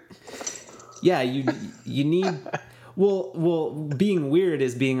what I mean? Yeah, you need. Well, being weird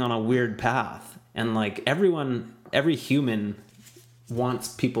is being on a weird path, and like every human wants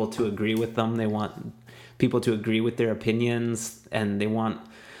people to agree with them. They want people to agree with their opinions, and they want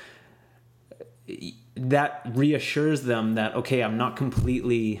that reassures them that, okay, I'm not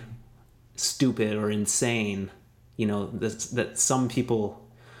completely stupid or insane. You know, that some people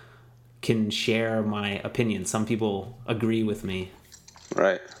can share my opinion. Some people agree with me.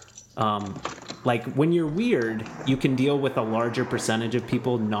 Right. Like when you're weird, you can deal with a larger percentage of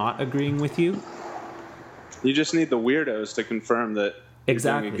people not agreeing with you. You just need the weirdos to confirm that you're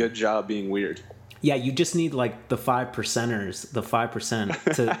Exactly. doing a good job being weird. Yeah, you just need like the 5%ers, the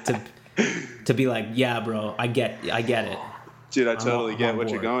 5% to be like, yeah, bro, I get it. Dude, I I'm totally on get what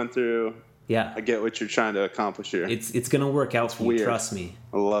you're board. going through. Yeah, I get what you're trying to accomplish here. it's gonna work out for you. weird. Trust me.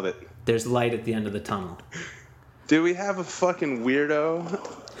 I love it. There's light at the end of the tunnel. Dude, we have a fucking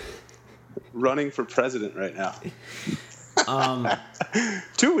weirdo running for president right now.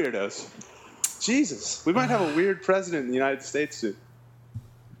 Two weirdos. Jesus. We might have a weird president in the United States soon.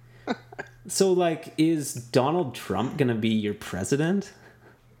 So, like, is Donald Trump gonna be your president?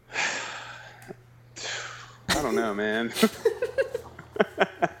 I don't know, man.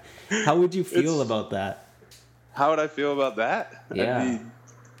 How would you feel about that? How would I feel about that? Yeah. I'd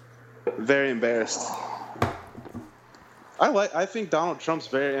be very embarrassed. I think Donald Trump's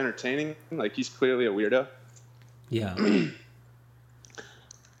very entertaining. Like, he's clearly a weirdo. Yeah.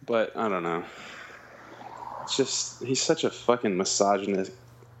 But I don't know. It's just, he's such a fucking misogynist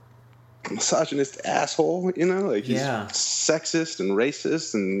asshole, you know? Like, he's Yeah. sexist and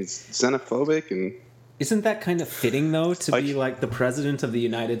racist and he's xenophobic and... Isn't that kind of fitting, though, to Like- be like the president of the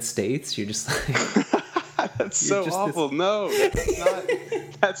United States? You're just like, That's You're so just awful. No,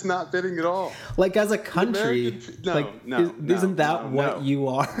 that's not fitting at all. like as a country, American- no, like, no, no, isn't that no, what no. you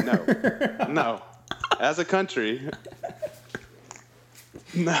are? No, no. As a country,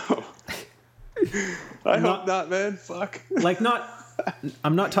 no. I hope not, man. Fuck. Like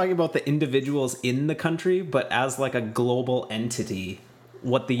I'm not talking about the individuals in the country, but as like a global entity,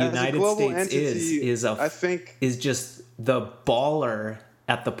 what the As a United global States entity, I is think just the baller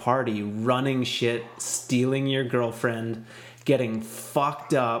at the party, running shit, stealing your girlfriend, getting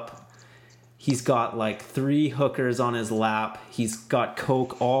fucked up. He's got like 3 hookers on his lap. He's got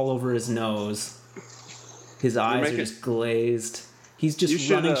coke all over his nose. His eyes are just glazed. He's You just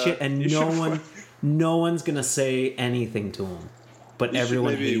should, running shit, and you should no one's gonna say anything to him. But you should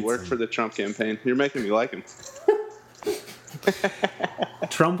everyone maybe hates work him. for the Trump campaign. You're making me like him.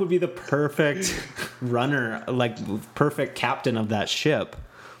 Trump would be the perfect runner, like perfect captain of that ship.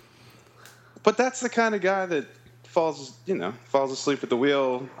 But that's the kind of guy that falls asleep at the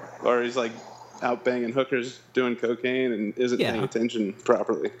wheel, or he's like out banging hookers, doing cocaine, and isn't Yeah. paying attention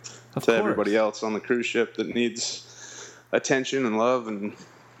properly Of to course. everybody else on the cruise ship that needs attention and love. And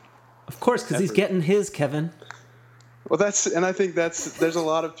Of course, because he's Effort. getting his, Kevin. well, I think there's a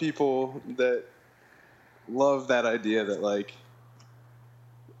lot of people that love that idea that like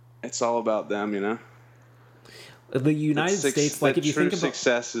it's all about them, you know. The United States, like if you true think about,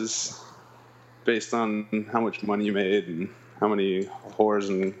 success is based on how much money you made and how many whores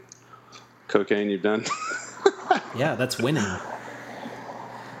and cocaine you've done. yeah, that's winning.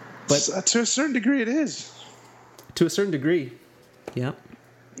 But To a certain degree, it is. to a certain degree, yeah.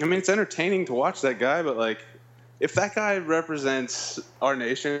 I mean, it's entertaining to watch that guy, but like, if that guy represents our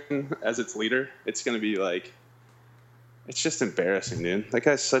nation as its leader, it's going to be like, it's just embarrassing, dude. That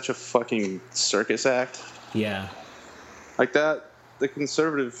guy's such a fucking circus act. Yeah. Like that, the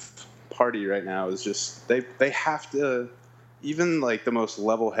conservative party right now is just, they have to, even like the most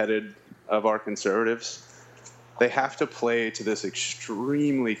level-headed of our conservatives, they have to play to this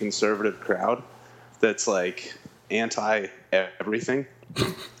extremely conservative crowd that's like anti-everything.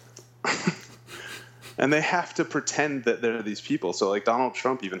 And they have to pretend that they're these people. So like Donald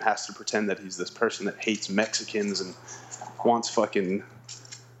Trump even has to pretend that he's this person that hates Mexicans and wants fucking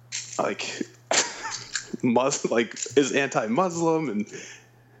like is anti-Muslim and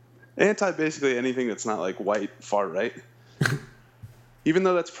anti basically anything that's not like white far right. even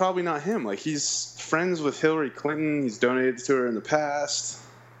though that's probably not him. Like, he's friends with Hillary Clinton. He's donated to her in the past.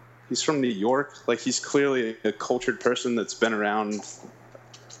 He's from New York. Like, he's clearly a cultured person that's been around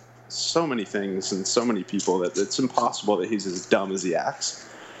so many things and so many people that it's impossible that he's as dumb as he acts.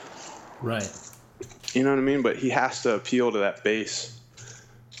 Right. You know what I mean? But he has to appeal to that base,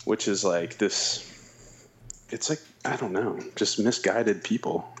 which is like this. It's like, I don't know, just misguided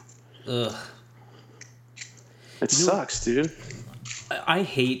people. Ugh. It sucks, dude. I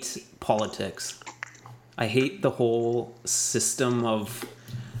hate politics. I hate the whole system of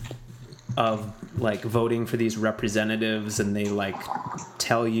like voting for these representatives, and they like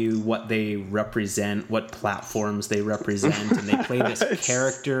tell you what they represent, what platforms they represent, and they play this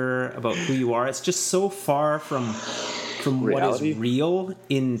character about who you are. It's just so far from reality. What is real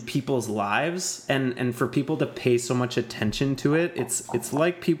in people's lives, and for people to pay so much attention to it, it's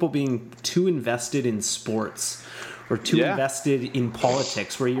like people being too invested in sports or too invested in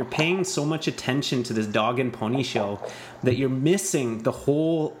politics, where you're paying so much attention to this dog and pony show that you're missing the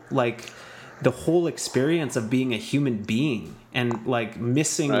whole experience of being a human being, and like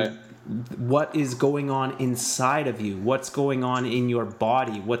missing what is going on inside of you, what's going on in your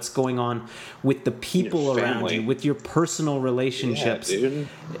body, what's going on with the people around you, with your personal relationships. Yeah, dude.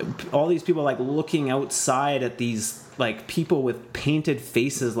 All these people like looking outside at these like people with painted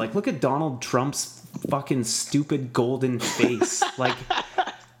faces. Like, look at Donald Trump's fucking stupid golden face. Like,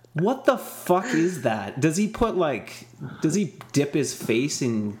 what the fuck is that? Does he dip his face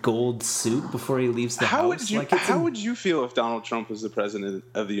in gold soup before he leaves the house? How would you feel if Donald Trump was the president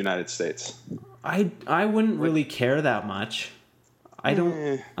of the United States? I wouldn't really care that much. I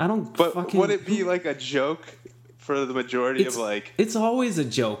don't. But fucking, would it be like a joke for the majority of like? It's always a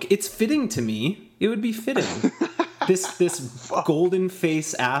joke. It's fitting to me. It would be fitting. this golden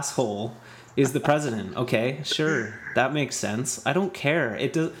face asshole is the president. Okay, sure, that makes sense. I don't care.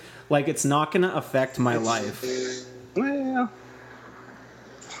 It does. Like, it's not going to affect my life. Well,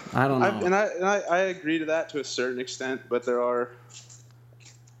 I don't know. I agree to that to a certain extent, but there are,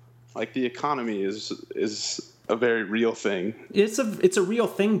 like, the economy is a very real thing. It's a real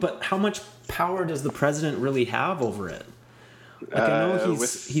thing, but how much power does the president really have over it? Like, I know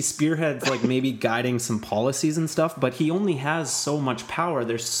he spearheads, like, maybe guiding some policies and stuff, but he only has so much power.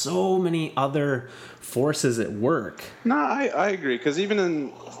 There's so many other forces at work. No, I agree, because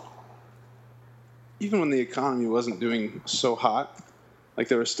even when the economy wasn't doing so hot, like,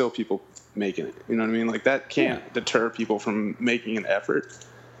 there were still people making it. You know what I mean? Like, that can't deter people from making an effort.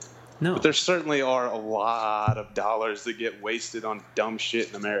 No. But there certainly are a lot of dollars that get wasted on dumb shit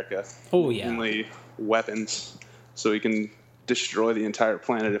in America. Oh, yeah. Mainly weapons, so we can destroy the entire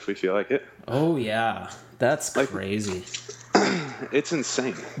planet if we feel like it. Oh, yeah. That's crazy. It's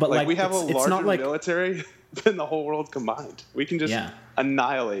insane. But like we have a larger military than the whole world combined. We can just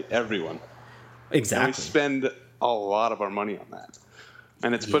annihilate everyone. Exactly. And we spend a lot of our money on that.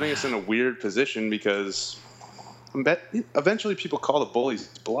 And it's putting us in a weird position because eventually people call the bullies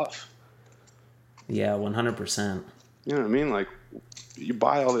bluff. Yeah, 100%. You know what I mean? Like, you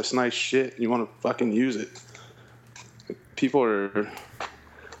buy all this nice shit and you want to fucking use it. It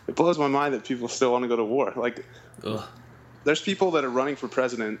blows my mind that people still want to go to war. Like, there's people that are running for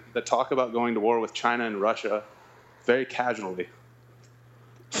president that talk about going to war with China and Russia very casually.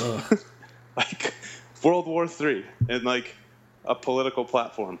 Like World War III and like a political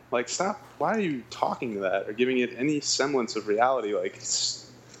platform. Like, stop. Why are you talking to that or giving it any semblance of reality? Like,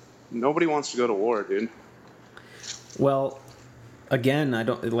 nobody wants to go to war, dude. Well, again,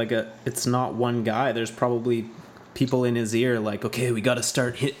 it's not one guy. There's probably people in his ear like, okay, we got to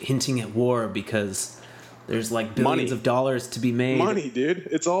start hinting at war because there's like billions of dollars to be made. Money, dude.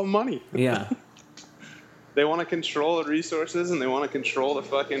 It's all money. Yeah. They want to control the resources and they want to control the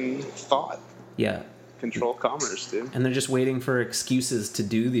fucking thought. Yeah. Control commerce, dude. And they're just waiting for excuses to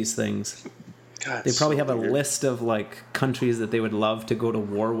do these things. God, they probably have a list of like countries that they would love to go to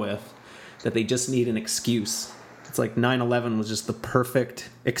war with that they just need an excuse. It's like 9/11 was just the perfect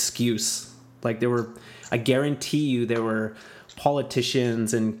excuse. Like, I guarantee you there were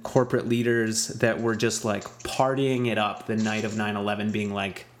politicians and corporate leaders that were just like partying it up the night of 9/11, being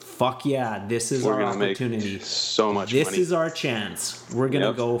like, fuck yeah, this is our opportunity. So much money. This is our chance. We're going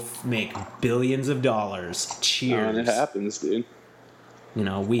to go make billions of dollars. Cheers. And it happens, dude. You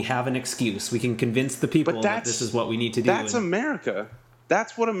know, we have an excuse. We can convince the people that this is what we need to do. That's America.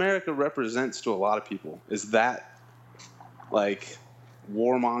 That's what America represents to a lot of people, is that, like,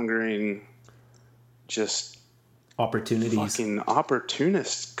 warmongering, just opportunities. fucking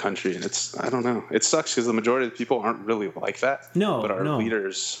opportunist country, and I don't know. It sucks because the majority of the people aren't really like that. No, but our no.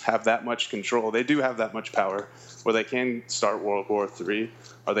 leaders have that much control. They do have that much power, where they can start World War III,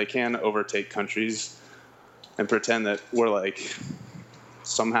 or they can overtake countries and pretend that we're like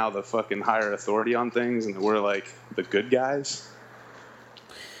somehow the fucking higher authority on things, and that we're like the good guys.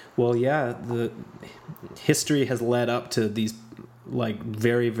 Well, yeah, the history has led up to these like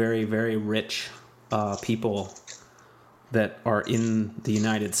very, very, very rich people that are in the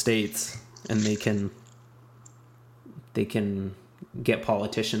United States, and they can get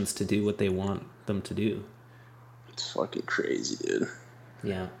politicians to do what they want them to do. It's fucking crazy, dude.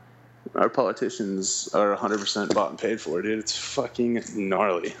 Yeah. Our politicians are 100% bought and paid for, dude. It's fucking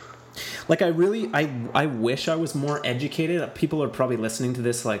gnarly. Like, I wish I was more educated. People are probably listening to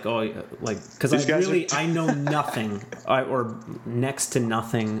this like, oh, like, because I know nothing or next to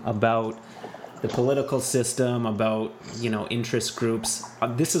nothing about the political system, about, interest groups.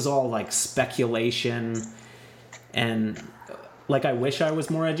 This is all like speculation, and like, I wish I was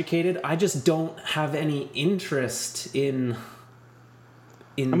more educated. I just don't have any interest in.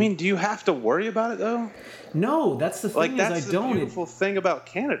 I mean, do you have to worry about it though? No, that's the thing. Like, that's I don't. the beautiful thing about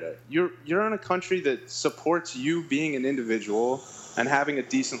Canada. You're in a country that supports you being an individual and having a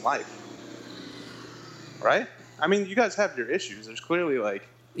decent life, right? I mean, you guys have your issues. There's clearly like,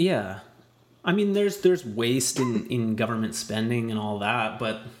 yeah, I mean, there's waste in government spending and all that,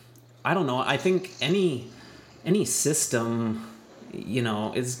 but I don't know. I think any system,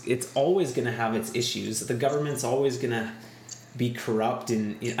 it's always going to have its issues. The government's always going to be corrupt,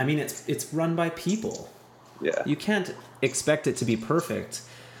 I mean, it's run by people. Yeah. You can't expect it to be perfect.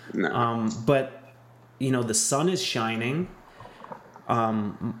 No. But the sun is shining.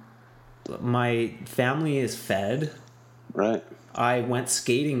 My family is fed. Right. I went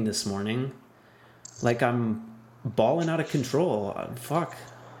skating this morning. Like, I'm balling out of control. Fuck,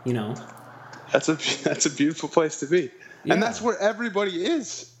 That's a beautiful place to be. Yeah. And that's where everybody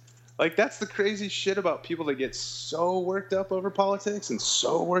is. Like, that's the crazy shit about people that get so worked up over politics and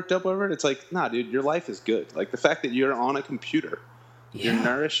so worked up over it. It's like, nah, dude, your life is good. Like, the fact that you're on a computer, you're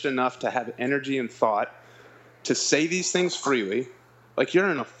nourished enough to have energy and thought to say these things freely. Like, you're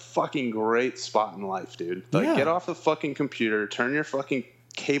in a fucking great spot in life, dude. Like, get off the fucking computer, turn your fucking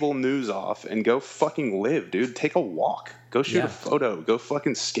cable news off, and go fucking live, dude. Take a walk. Go shoot a photo. Go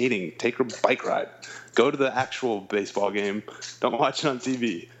fucking skating. Take a bike ride. Go to the actual baseball game. Don't watch it on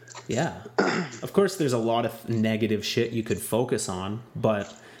TV. Yeah. Of course, there's a lot of negative shit you could focus on,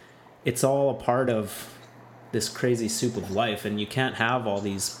 but it's all a part of this crazy soup of life, and you can't have all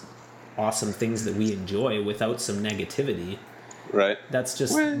these awesome things that we enjoy without some negativity. Right. That's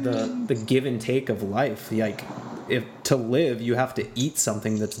just the give and take of life. Like, if to live, you have to eat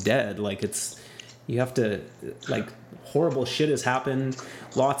something that's dead. Like, you have to, like, horrible shit has happened.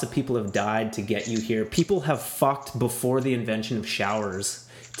 Lots of people have died to get you here. People have fucked before the invention of showers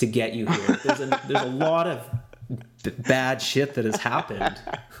to get you here. There's a lot of bad shit that has happened.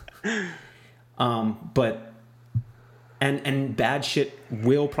 But bad shit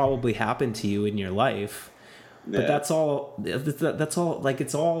will probably happen to you in your life. But that's all like,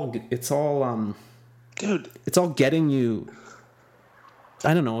 it's all dude, it's all getting you.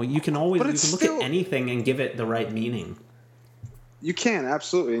 I don't know. You can look at anything and give it the right meaning. You can,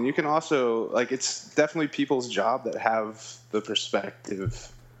 absolutely. And you can also, like, it's definitely people's job that have the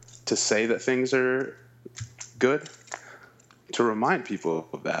perspective to say that things are good, to remind people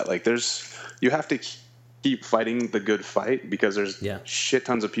of that. Like, you have to keep fighting the good fight, because there's shit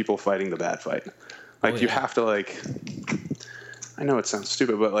tons of people fighting the bad fight. Like, you have to, like, I know it sounds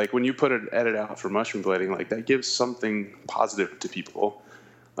stupid, but, like, when you put an edit out for mushroom blading, like, that gives something positive to people.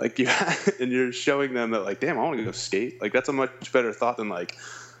 Like, and you're showing them that, like, damn, I want to go skate. Like, that's a much better thought than, like,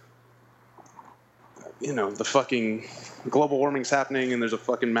 the fucking global warming's happening and there's a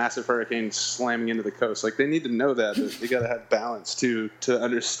fucking massive hurricane slamming into the coast. Like, they need to know that they got to have balance to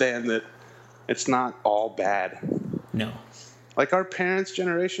understand that it's not all bad. No. Like, our parents'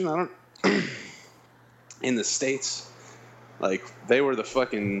 generation, in the States, like, they were the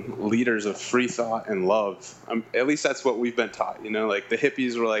fucking leaders of free thought and love. At least that's what we've been taught, Like, the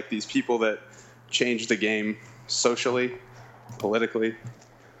hippies were, like, these people that changed the game socially, politically.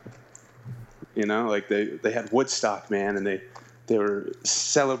 Like, they had Woodstock, man, and they were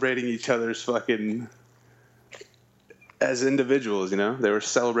celebrating each other's fucking as individuals, They were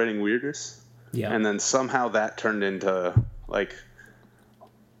celebrating weirdness. Yeah. And then somehow that turned into, like,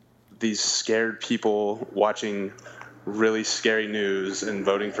 these scared people watching really scary news and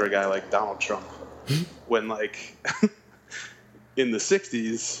voting for a guy like Donald Trump. When, like, in the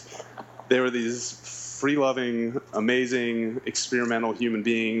 60s, they were these free-loving, amazing, experimental human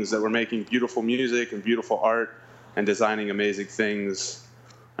beings that were making beautiful music and beautiful art and designing amazing things,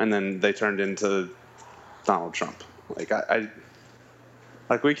 and then they turned into Donald Trump. Like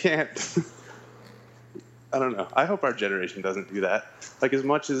like we can't. I don't know. I hope our generation doesn't do that. Like, as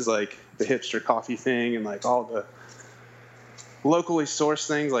much as like the hipster coffee thing and like all the locally sourced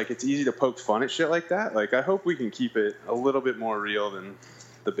things, like it's easy to poke fun at shit like that. Like, I hope we can keep it a little bit more real than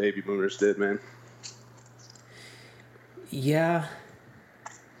the baby boomers did, man. Yeah.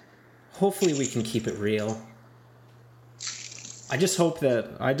 Hopefully we can keep it real. I just hope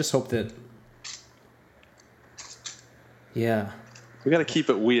that yeah. We gotta keep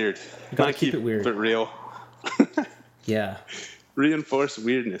it weird. We gotta keep it weird. Keep it real. Yeah. Reinforce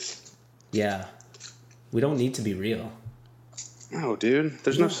weirdness. Yeah. We don't need to be real. No, dude.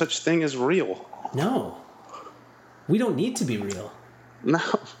 There's no such thing as real. No. We don't need to be real. No.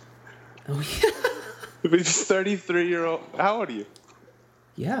 Oh, yeah. We're just 33-year-old. How old are you?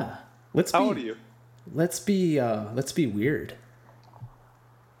 Yeah. How old are you? Let's be weird.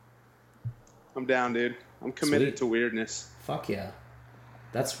 I'm down, dude. I'm committed Sweet. to weirdness. Fuck yeah.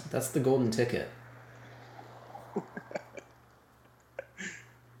 That's the golden ticket.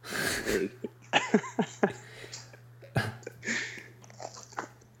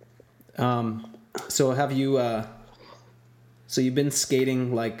 So have you so you've been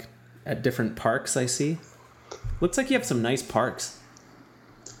skating like at different parks, I see? Looks like you have some nice parks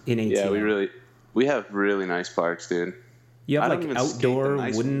in ATL. Yeah, we have really nice parks, dude. You have like don't even outdoor skate the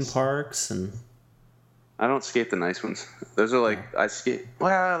nice wooden ones. parks and I don't skate the nice ones. Those are like, I skate.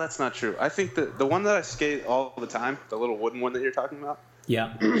 Well, that's not true. I think the one that I skate all the time, the little wooden one that you're talking about,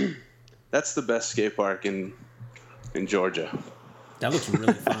 yeah. that's the best skate park in Georgia. That looks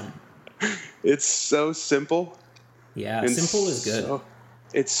really fun. It's so simple. Yeah, and simple is good.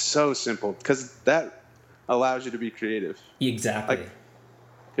 It's so simple because that allows you to be creative. Exactly.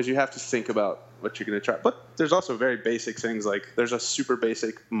 Because you have to think about what you're going to try. But there's also very basic things, like there's a super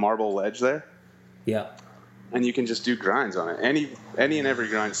basic marble ledge there. Yeah. And you can just do grinds on it. Any and every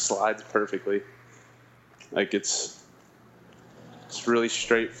grind slides perfectly. Like it's really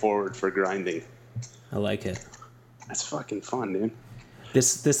straightforward for grinding. I like it. That's fucking fun, dude.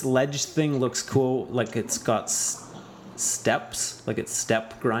 This ledge thing looks cool. Like it's got steps, like it's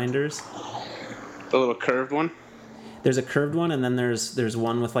step grinders. The little curved one. There's a curved one, and then there's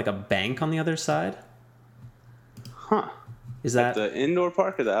one with like a bank on the other side. Huh. Is that the indoor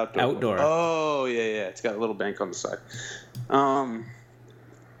park or the outdoor? Outdoor. Oh, yeah. It's got a little bank on the side.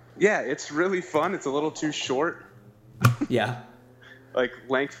 Yeah, it's really fun. It's a little too short. Yeah. Like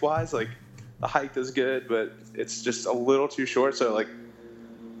lengthwise, like the height is good, but it's just a little too short. So like,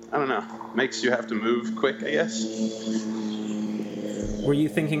 I don't know, makes you have to move quick, I guess. Were you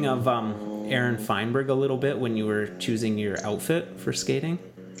thinking of Aaron Feinberg a little bit when you were choosing your outfit for skating?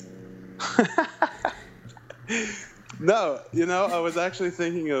 No, I was actually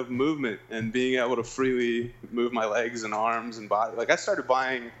thinking of movement and being able to freely move my legs and arms and body. Like I started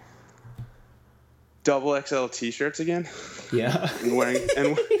buying double XL t-shirts again. Yeah.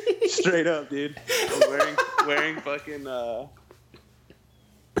 And straight up, dude. Wearing fucking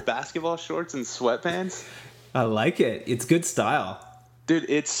basketball shorts and sweatpants. I like it. It's good style. Dude,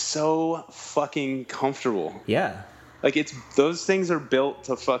 it's so fucking comfortable. Yeah. Like those things are built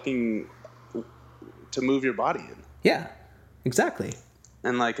to move your body in. Yeah. Exactly.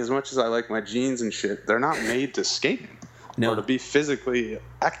 And like as much as I like my jeans and shit, they're not made to skate in. No. Or to be physically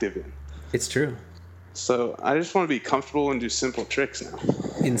active in. It's true. So I just want to be comfortable and do simple tricks now.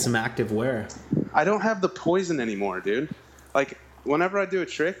 In some active wear. I don't have the poison anymore, dude. Like whenever I do a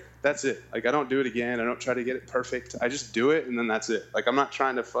trick, that's it. Like I don't do it again. I don't try to get it perfect. I just do it and then that's it. Like I'm not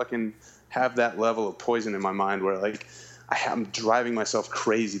trying to fucking have that level of poison in my mind where like I'm driving myself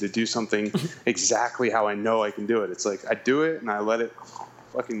crazy to do something exactly how I know I can do it. It's like I do it and I let it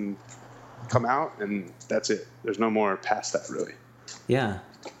fucking come out and that's it. There's no more past that, really. Yeah.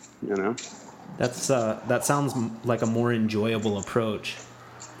 You know? That sounds like a more enjoyable approach.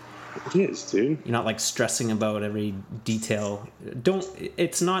 It is, dude. You're not like stressing about every detail.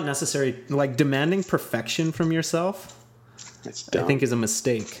 It's not necessary. Like demanding perfection from yourself, It's dumb. I think is a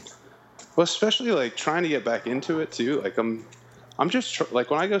mistake. Well, especially like trying to get back into it too. Like I'm just like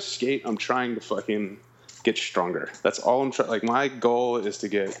when I go skate, I'm trying to fucking get stronger. That's all I'm trying. Like my goal is to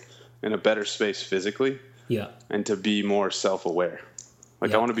get in a better space physically. Yeah. And to be more self-aware.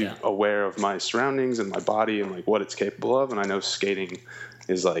 Like I want to be aware of my surroundings and my body and like what it's capable of. And I know skating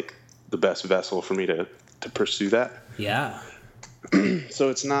is like the best vessel for me to pursue that. Yeah. So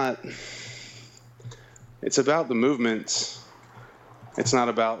it's about the movements It's not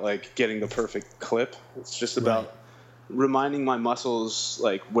about like getting the perfect clip. It's just about reminding my muscles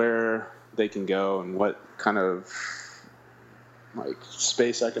like where they can go and what kind of like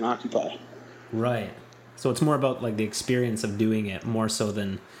space I can occupy. Right. So it's more about like the experience of doing it more so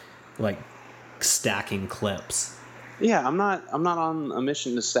than like stacking clips. Yeah, I'm not on a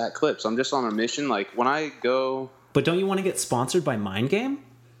mission to stack clips. I'm just on a mission like when I go. But don't you want to get sponsored by Mind Game?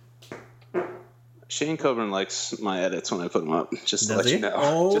 Shane Coburn likes my edits when I put them up. Just to Does let he? you know.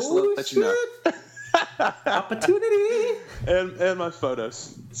 Oh, just to let you know. Opportunity. And my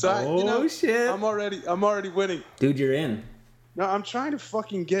photos. So shit. I'm already winning. Dude, you're in. No, I'm trying to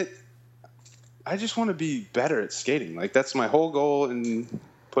fucking get. I just want to be better at skating. Like that's my whole goal in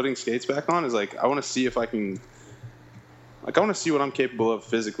putting skates back on. Is like I want to see if I can. Like I want to see what I'm capable of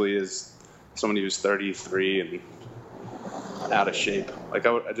physically as somebody who's 33 and out of shape. Like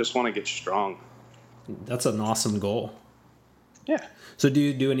I just want to get strong. That's an awesome goal. Yeah. So do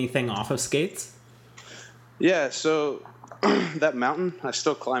you do anything off of skates? Yeah, so that mountain, I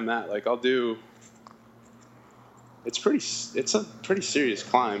still climb that. Like I'll do. It's a pretty serious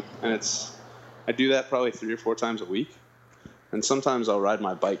climb, and I do that probably 3 or 4 times a week. And sometimes I'll ride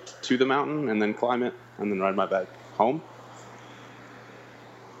my bike to the mountain and then climb it, and then ride my bike home.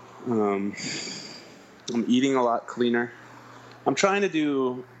 I'm eating a lot cleaner. I'm trying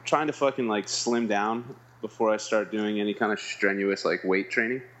to fucking like slim down before I start doing any kind of strenuous like weight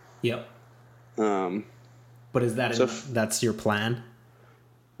training. Yep. But is that that's your plan?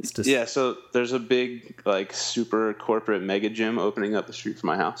 Yeah, so there's a big like super corporate mega gym opening up the street from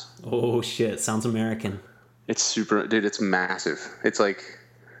my house. Oh shit, sounds American. It's super, dude, it's massive. It's like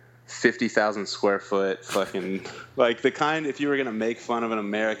 50,000 square foot fucking like the kind if you were going to make fun of an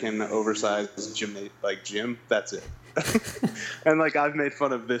American oversized gym, that's it. And like I've made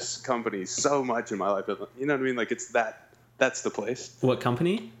fun of this company so much in my life. You know what I mean? Like that's the place. What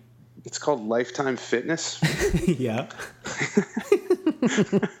company? It's called Lifetime Fitness. Yeah.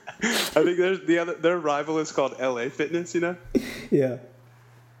 I think their rival is called LA Fitness, you know? Yeah.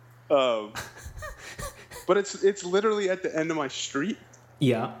 But it's literally at the end of my street.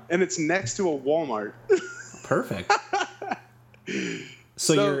 Yeah. And it's next to a Walmart. Perfect.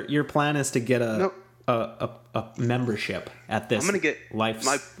 So your plan is to get a membership at this. I'm gonna get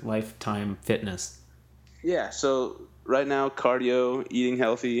Lifetime Fitness. Yeah. So right now, cardio, eating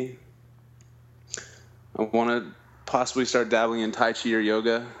healthy. I want to possibly start dabbling in Tai Chi or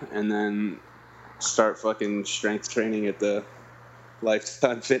yoga, and then start fucking strength training at the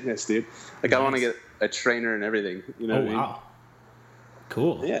Lifetime Fitness, dude. Like, nice. I want to get a trainer and everything. You know what I mean? Wow.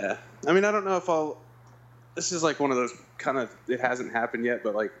 Cool. Yeah. I mean, I don't know if this is like one of those kind of, it hasn't happened yet,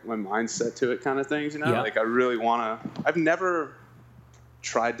 but like my mind's set to it kind of things, you know? Yeah. Like I really want to, I've never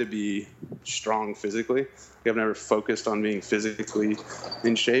tried to be strong physically. Like, I've never focused on being physically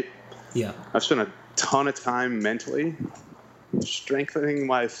in shape. Yeah. I've spent a ton of time mentally strengthening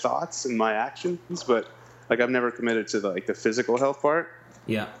my thoughts and my actions, but like I've never committed to the physical health part.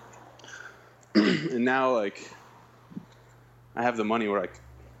 Yeah. And now like I have the money where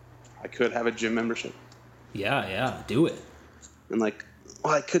I could have a gym membership. Yeah, do it. And like,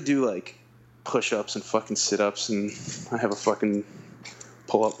 well, I could do like push-ups and fucking sit-ups, and I have a fucking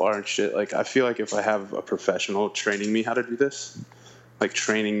pull-up bar and shit. Like, I feel like if I have a professional training me how to do this, like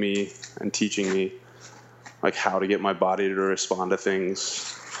training me and teaching me like how to get my body to respond to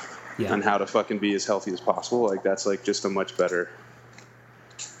things, yeah, and how to fucking be as healthy as possible, like that's like just a much better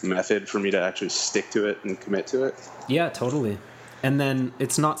method for me to actually stick to it and commit to it. Yeah, totally. And then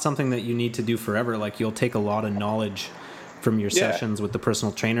it's not something that you need to do forever. Like, you'll take a lot of knowledge from your sessions with the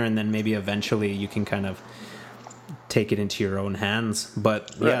personal trainer, and then maybe eventually you can kind of take it into your own hands.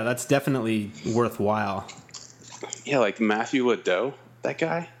 But right. Yeah, that's definitely worthwhile. Yeah, like Matthew Ladeau, that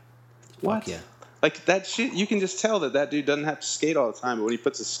guy. What? Yeah. Like that shit, you can just tell that dude doesn't have to skate all the time, but when he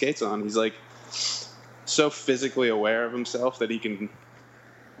puts his skates on, he's like so physically aware of himself that he can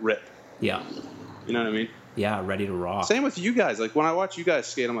rip. Yeah. You know what I mean? Yeah, ready to rock. Same with you guys. Like, when I watch you guys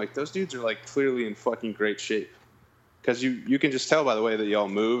skate, I'm like, those dudes are like clearly in fucking great shape. Because you can just tell by the way that y'all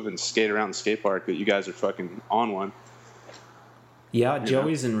move and skate around the skate park that you guys are fucking on one. Yeah,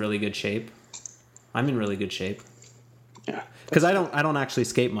 Joey's in really good shape. I'm in really good shape. Yeah. Because I don't actually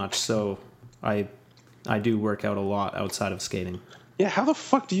skate much, so I do work out a lot outside of skating. Yeah, how the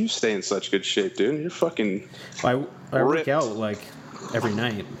fuck do you stay in such good shape, dude? You're fucking I work out like every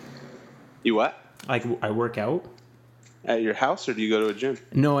night. You what? I work out. At your house, or do you go to a gym?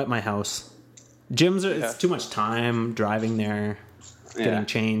 No, at my house. Gyms it's too much time driving there, getting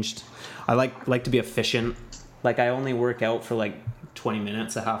changed. I like to be efficient. Like, I only work out for like 20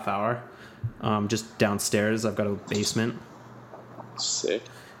 minutes, a half hour. Just downstairs. I've got a basement. Sick.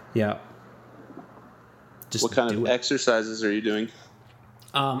 Yeah. Just What kind do of it. exercises are you doing?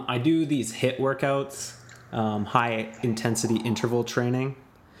 I do these HIIT workouts, high intensity interval training,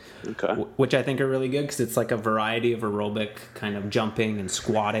 Okay. which I think are really good because it's like a variety of aerobic kind of jumping and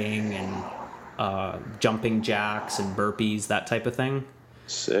squatting and jumping jacks and burpees, that type of thing,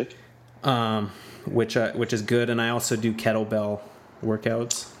 Sick. which is good. And I also do kettlebell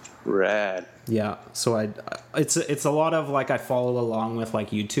workouts. Rad. Yeah, so it's a lot of like I follow along with like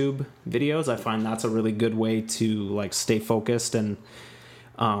YouTube videos. I find that's a really good way to like stay focused and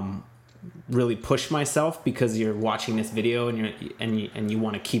really push myself, because you're watching this video and you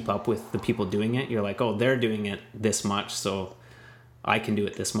want to keep up with the people doing it. You're like, oh, they're doing it this much, so I can do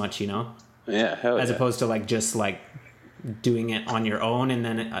it this much, you know? Yeah, hell As yeah. opposed to like just like doing it on your own, and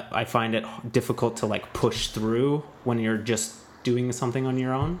then I find it difficult to like push through when you're just doing something on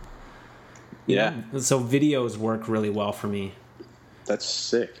your own. Yeah, So videos work really well for me. that's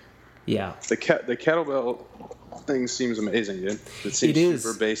sick. Yeah. The kettlebell thing seems amazing, dude. It seems It is.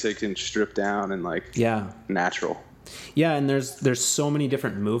 super basic and stripped down and like Yeah. natural. Yeah, and there's so many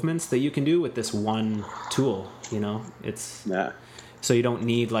different movements that you can do with this one tool, you know? It's Yeah. so you don't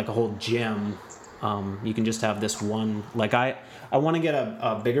need like a whole gym. You can just have this one. Like I want to get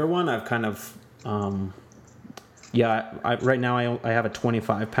a bigger one. I've kind of right now I have a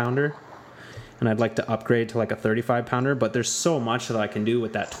 25 pounder, and I'd like to upgrade to like a 35 pounder, but there's so much that I can do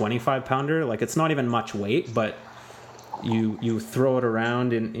with that 25 pounder. Like it's not even much weight, but you throw it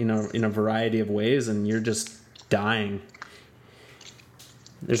around in a variety of ways, and you're just dying.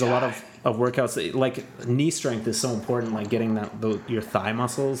 There's a lot of workouts that, like knee strength is so important, like getting your thigh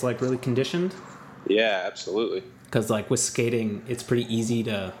muscles like really conditioned, Yeah, absolutely. because like with skating it's pretty easy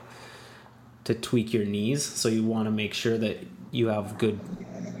to tweak your knees, so you want to make sure that you have good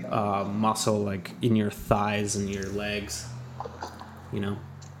muscle like in your thighs and your legs, you know.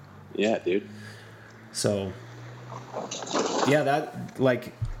 Yeah, dude. So yeah, that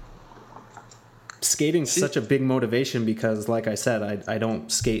like skating's such a big motivation, because like I said, I don't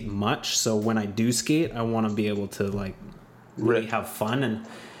skate much, so when I do skate I want to be able to like really have fun, and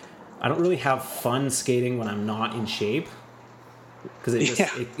I don't really have fun skating when I'm not in shape, because it just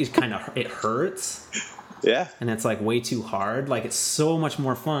it kind of it hurts, Yeah. and it's like way too hard. Like it's so much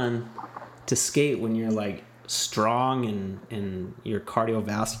more fun to skate when you're like strong and your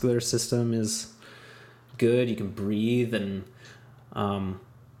cardiovascular system is good, you can breathe, and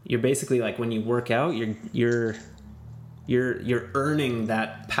you're basically like, when you work out, you're earning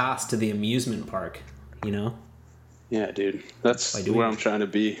that pass to the amusement park, you know? Yeah, dude. That's By doing where it. I'm trying to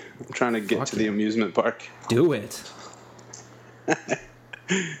be. I'm trying to get Fuck to yeah. the amusement park. Do it.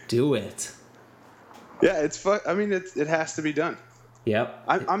 Do it. Yeah, it's I mean, it has to be done. Yep.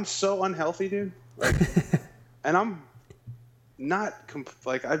 I'm so unhealthy, dude. Like, and I'm not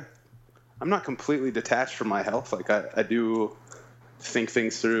I'm not completely detached from my health. Like I do think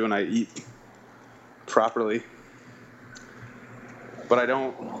things through and I eat properly, but I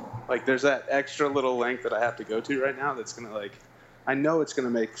don't like. There's that extra little length that I have to go to right now. That's gonna like, I know it's gonna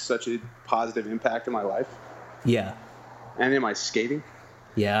make such a positive impact in my life Yeah. and in my skating.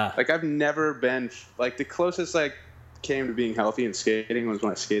 Yeah. Like I've never been like, the closest I came to being healthy in skating was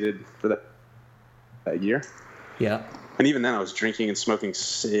when I skated for that year. Yeah. And even then I was drinking and smoking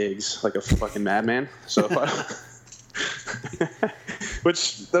cigs like a fucking madman. So if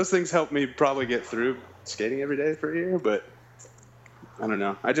which those things helped me probably get through skating every day for a year, but I don't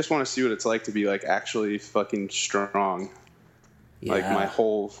know. I just want to see what it's like to be like actually fucking strong. Yeah. Like my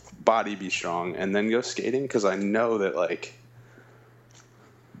whole body be strong, and then go skating, because I know that like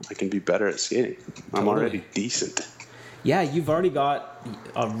I can be better at skating. I'm Totally. already decent. Yeah, you've already got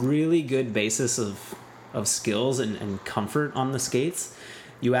a really good basis of skills and comfort on the skates.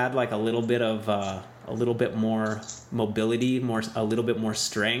 You add like a little bit more mobility, a little bit more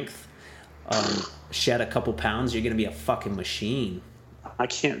strength, shed a couple pounds, you're gonna be a fucking machine. I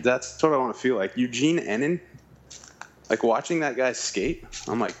can't. That's what I want to feel like. Eugene Ennin, like watching that guy skate,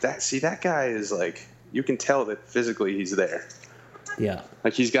 I'm like, that guy is like, you can tell that physically he's there. Yeah.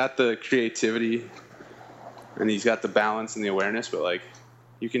 Like he's got the creativity and he's got the balance and the awareness, but like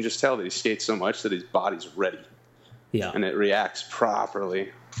you can just tell that he skates so much that his body's ready Yeah. and it reacts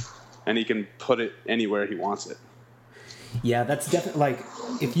properly, and he can put it anywhere he wants it. Yeah, that's definitely like,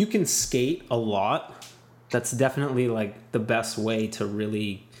 if you can skate a lot, that's definitely like the best way to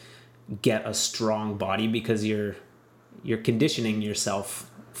really get a strong body, because you're conditioning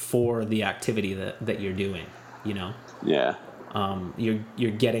yourself for the activity that you're doing, you know? Yeah.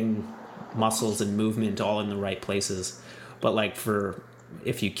 You're getting muscles and movement all in the right places. But like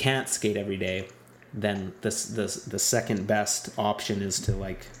if you can't skate every day, then the second best option is to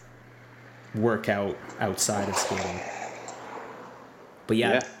like work out outside of skating. But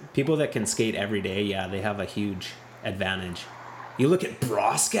yeah, people that can skate every day, they have a huge advantage. You look at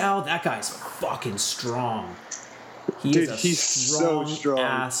Broskow, that guy's fucking strong. He's so strong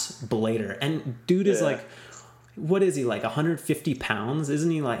ass blader. And dude is like, what is he, like 150 pounds?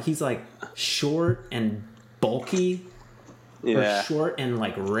 Isn't he like, he's like short and bulky? Or short and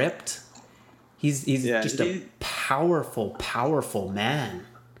like ripped. He's just a powerful man.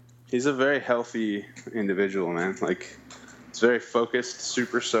 He's a very healthy individual, man. Like, he's very focused,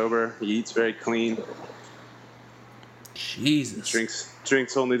 super sober. He eats very clean. Jesus.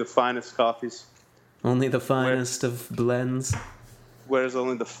 Drinks only the finest coffees. Only the finest of blends. Wears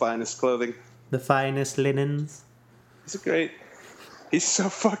only the finest clothing. The finest linens. He's so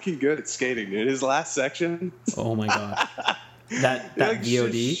fucking good at skating, dude. His last section. Oh my god. That like,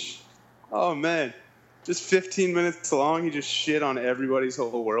 VOD. Oh man. Just 15 minutes long, he just shit on everybody's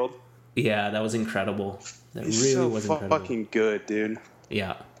whole world. Yeah, that was incredible. He's so fucking good, dude.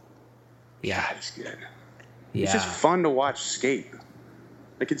 Yeah. God, he's good. Yeah. It's just fun to watch skate.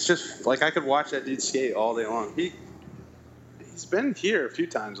 Like, it's just, like, I could watch that dude skate all day long. He's been here a few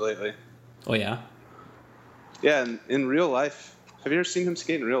times lately. Oh, yeah? Yeah, in real life. Have you ever seen him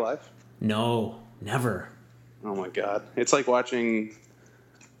skate in real life? No, never. Oh, my God. It's like watching,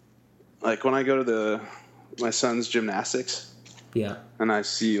 like, when I go to my son's gymnastics. Yeah. And I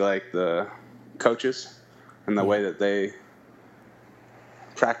see, like, the coaches and the way that they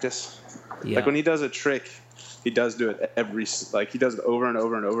practice. Yeah. Like, when he does a trick, he does do it he does it over and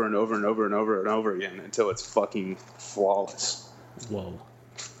over and over and over and over and over and over again until it's fucking flawless. Whoa.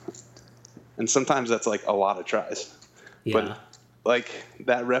 And sometimes that's like a lot of tries. Yeah. But like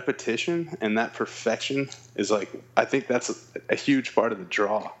that repetition and that perfection is like, I think that's a huge part of the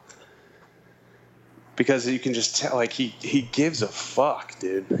draw. Because you can just tell, like, he gives a fuck,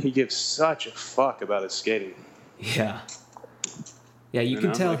 dude. He gives such a fuck about his skating. Yeah. Yeah, you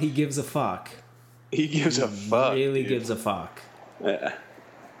can tell, like, he gives a fuck. He gives a fuck. Really gives a fuck. Yeah.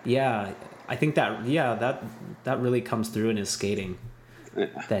 Yeah, I think that really comes through in his skating. Yeah.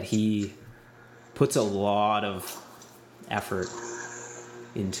 That he puts a lot of effort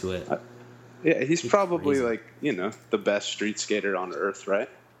into it. Yeah, he's probably crazy. Like, the best street skater on earth, right?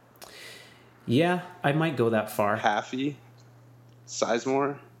 Yeah, I might go that far. Haffey,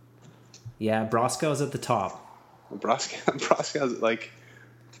 Sizemore. Yeah, Broskow's at the top. Broskow's like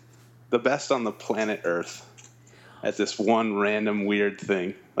the best on the planet Earth at this one random weird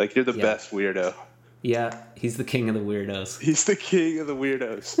thing. Like, you're the best weirdo. Yeah, he's the king of the weirdos. He's the king of the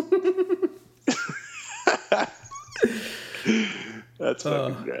weirdos. That's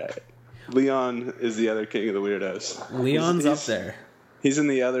fucking great. Leon is the other king of the weirdos. Leon's up there. He's in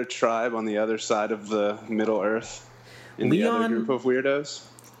the other tribe on the other side of the Middle Earth. The other group of weirdos.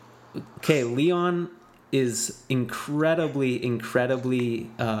 Okay, Leon is incredibly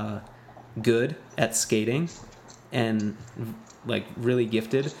good at skating and like really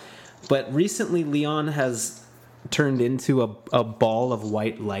gifted. But recently Leon has turned into a ball of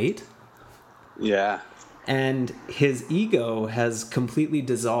white light. Yeah. And his ego has completely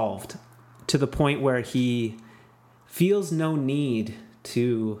dissolved to the point where he feels no need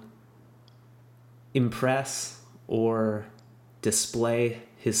to impress or display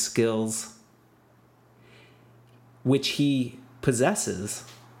his skills, which he possesses.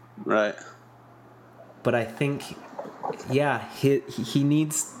 Right. But I think, he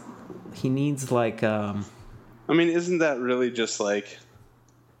needs like... I mean, isn't that really just like...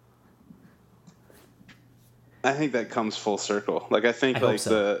 I think that comes full circle. Like, I think like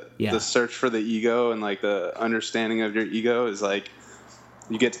so. the search for the ego and like the understanding of your ego is like,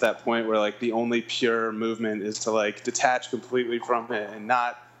 you get to that point where like the only pure movement is to like detach completely from it and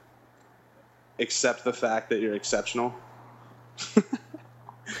not accept the fact that you're exceptional. So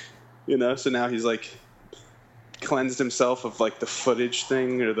now he's like cleansed himself of like the footage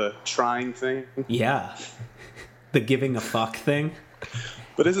thing or the trying thing. Yeah. The giving a fuck thing.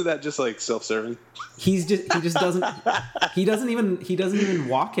 But isn't that just like self-serving? He doesn't even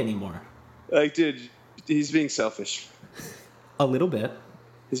walk anymore. Like, dude, he's being selfish. A little bit.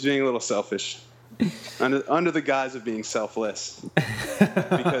 He's being a little selfish. under the guise of being selfless.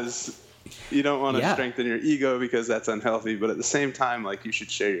 Because you don't want to strengthen your ego because that's unhealthy, but at the same time, like, you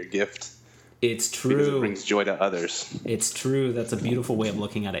should share your gift. It's true. Because it brings joy to others. It's true. That's a beautiful way of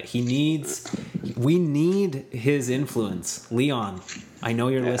looking at it. We need his influence. Leon, I know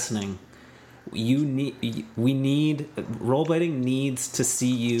you're listening. Rollerblading needs to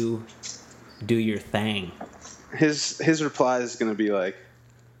see you do your thing. His reply is going to be like,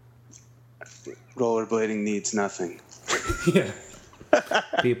 rollerblading needs nothing. Yeah.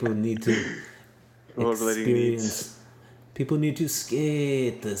 People need to Rollerblading experience. People need to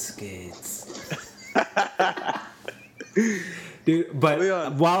skate the skates. Dude, but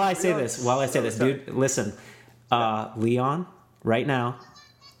Leon, while I say this, dude, listen. Leon, right now,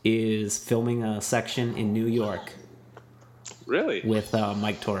 is filming a section in New York Really? with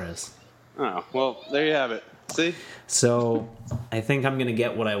Mike Torres. Oh, well, there you have it. See? So I think I'm gonna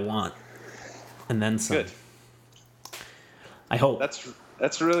get what I want, and then some. Good. I hope.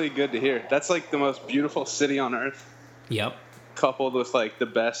 That's really good to hear. That's like the most beautiful city on earth, Yep. coupled with like the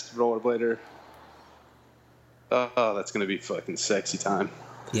best rollerblader. Oh, that's gonna be fucking sexy time.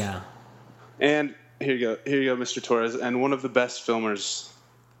 Yeah. And here you go, Mr. Torres, and one of the best filmers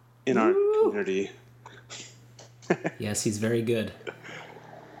in our community. Yes, he's very good.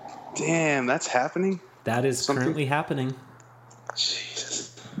 Damn, that's happening? That is Something- currently happening.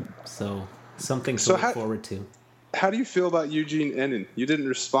 Jesus. So something to So look forward to. How do you feel about Eugene Ennen? You didn't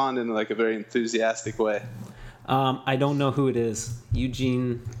respond in like a very enthusiastic way. I don't know who it is.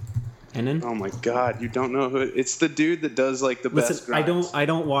 Eugene Ennen? Oh my God, you don't know who it's the dude that does like the best Listen, grinds. I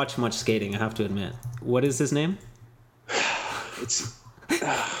don't watch much skating, I have to admit. What is his name? It's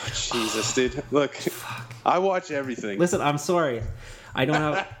Jesus, dude. Look, I watch everything. Listen, I'm sorry. I don't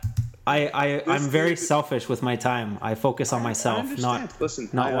have I'm very selfish with my time. I focus on myself, not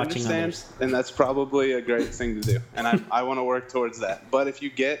I watching understand, others. and that's probably a great thing to do. And I want to work towards that. But if you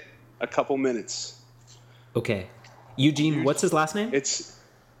get a couple minutes, Okay. Eugene, what's his last name? it's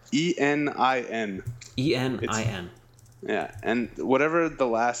Enin. Enin. Yeah, and whatever the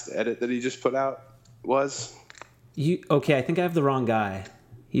last edit that he just put out was. Okay, I think I have the wrong guy.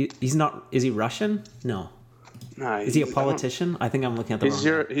 He's not. Is he Russian? No. Nah, Is he a politician? I think I'm looking at the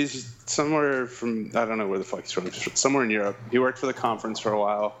wrong guy. He's somewhere from, I don't know where the fuck he's from. Somewhere in Europe. He worked for the conference for a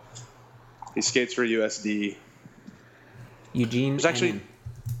while. He skates for USD. Eugene. There's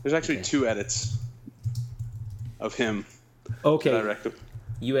actually Okay. 2 edits of him. Okay. That I reckon.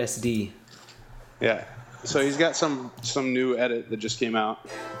 USD. Yeah. So he's got some new edit that just came out.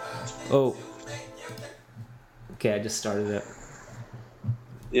 Oh. Okay, I just started it.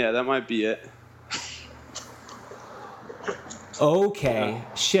 Yeah, that might be it. Okay.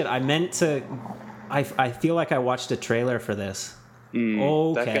 Shit, I meant to. I feel like I watched a trailer for this.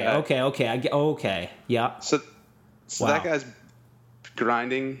 that guy. Okay. Okay. Yeah. So Wow. that guy's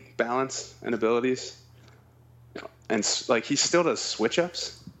grinding balance and abilities, and like he still does switch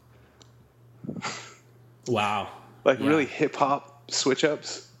ups, Wow. like Yeah. really hip hop switch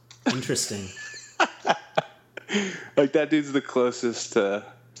ups. Interesting. Like that dude's the closest to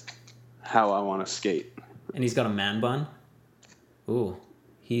how I want to skate. And he's got a man bun. Ooh,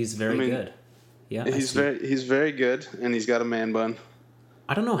 he's very good. Yeah, He's very good, and he's got a man bun.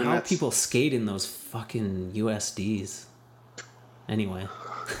 I don't know how that's- people skate in those fucking USDs. Anyway,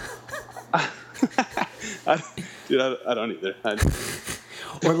 I don't either.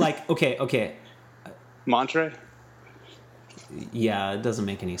 or like, okay, Montre? yeah, it doesn't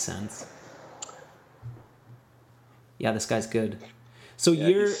make any sense. Yeah, this guy's good. So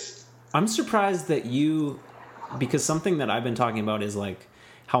I'm surprised that because something that I've been talking about is like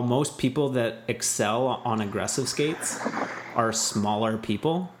how most people that excel on aggressive skates are smaller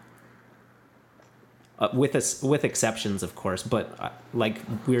people. With exceptions, of course, but like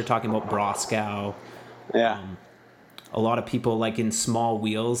we were talking about Broskow, Yeah. a lot of people like in small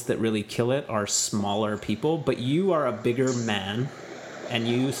wheels that really kill it are smaller people, but you are a bigger man and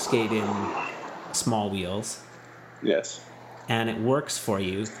you skate in small wheels Yes. and it works for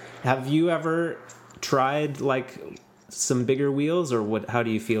you. Have you ever tried like some bigger wheels, or what? How do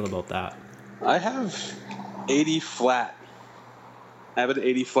you feel about that? I have 80 flat. I have an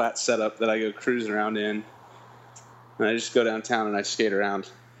 80 flat setup that I go cruise around in. And I just go downtown and I skate around.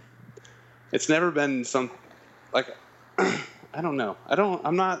 It's never been like, I don't know.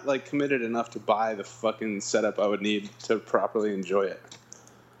 I'm not like committed enough to buy the fucking setup I would need to properly enjoy it.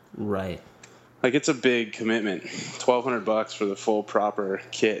 Right. Like it's a big commitment. $1,200 for the full proper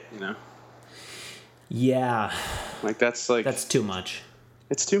kit, you know? Yeah. Like that's too much.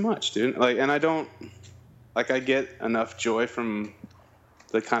 It's too much, dude. Like, and I don't, like I get enough joy from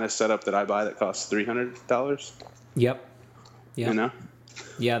the kind of setup that I buy that costs $300. Yep. Yeah. You know?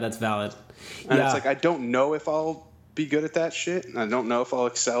 Yeah, that's valid. And yeah. it's like I don't know if I'll be good at that shit. And I don't know if I'll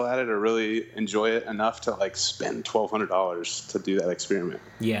excel at it or really enjoy it enough to like spend $1,200 to do that experiment.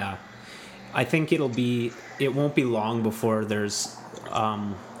 Yeah. I think it won't be long before there's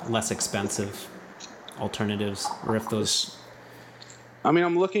less expensive alternatives, or if those. I mean,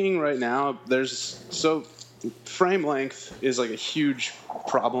 I'm looking right now. Frame length is like a huge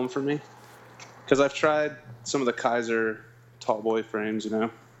problem for me. because I've tried some of the Kaiser tall boy frames, you know.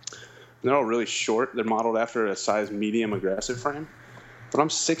 And they're all really short. They're modeled after a size medium aggressive frame. But I'm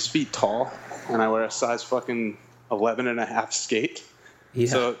 6 feet tall, and I wear a size fucking 11 and a half skate. Yeah.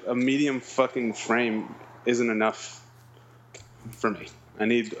 So a medium fucking frame isn't enough for me. I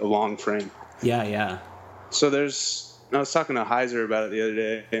need a long frame. Yeah. So I was talking to Heiser about it the other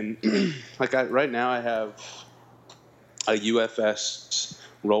day, and like right now I have a UFS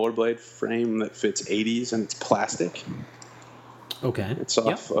rollerblade frame that fits 80s, and it's plastic. Okay. It's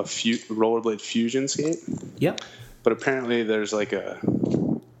off a rollerblade Fusion skate. Yep. But apparently there's like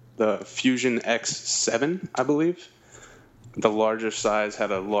the Fusion X7, I believe. The larger size had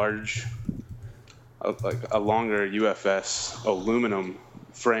a longer UFS aluminum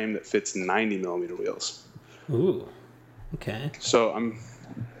frame that fits 90 millimeter wheels. Ooh. Okay. So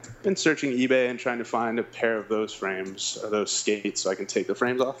been searching eBay and trying to find a pair of those frames, or those skates, so I can take the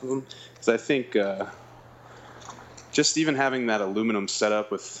frames off of them. Because I think just even having that aluminum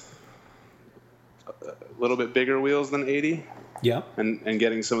setup with a little bit bigger wheels than 80, Yep. and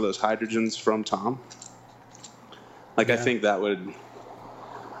getting some of those hydrogens from Tom, I think that would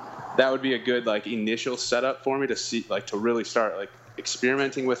be a good like initial setup for me to see, like to really start like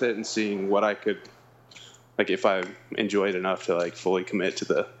experimenting with it and seeing what I could, like if I enjoyed enough to like fully commit to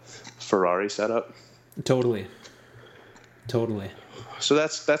the Ferrari setup. Totally. So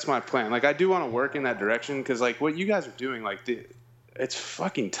that's my plan. Like I do want to work in that direction, because like what you guys are doing, like it's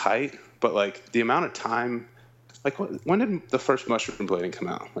fucking tight, but like the amount of time, like when did the first mushroom blading come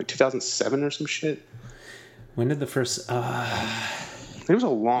out? Like 2007 or some shit? When did the first It was a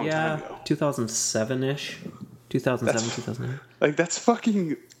long time ago. 2007-ish. 2008. Like that's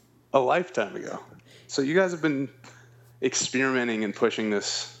fucking a lifetime ago. So you guys have been experimenting and pushing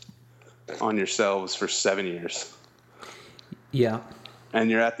this on yourselves for 7 years. Yeah. And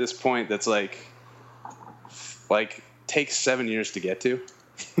you're at this point that's like takes 7 years to get to.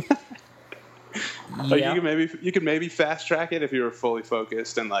 Like you could maybe fast track it if you were fully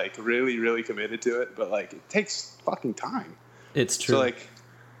focused and like really, really committed to it, but like it takes fucking time. It's true. So like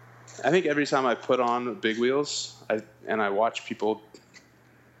I think every time I put on big wheels and I watch people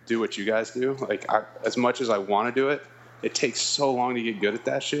do what you guys do, like as much as I want to do it, it takes so long to get good at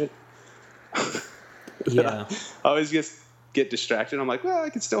that shit. Yeah. I always get distracted. I'm like, well, I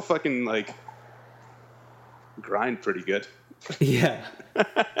can still fucking like grind pretty good. Yeah.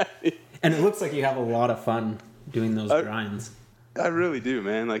 And it looks like you have a lot of fun doing those grinds. I really do,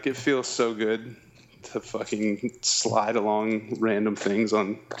 man. Like it feels so good to fucking slide along random things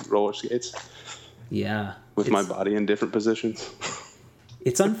on roller skates. Yeah. With my body in different positions.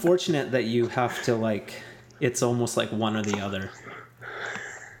 It's unfortunate that you have to like, it's almost like one or the other.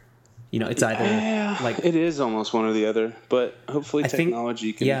 You know, it's either like... It is almost one or the other, but hopefully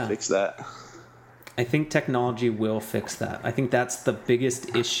technology can fix that. I think technology will fix that. I think that's the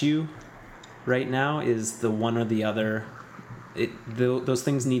biggest issue right now, is the one or the other. Those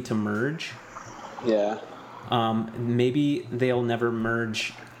things need to merge. Yeah. Maybe they'll never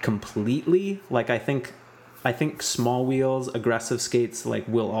merge completely. Like I think small wheels, aggressive skates, like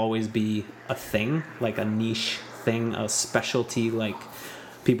will always be a thing, like a niche thing, a specialty, like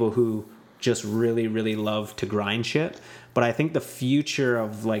people who just really, really love to grind shit. But I think the future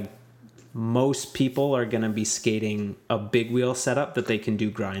of like most people are going to be skating a big wheel setup that they can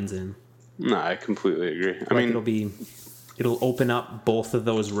do grinds in. No, I completely agree. I mean, it'll open up both of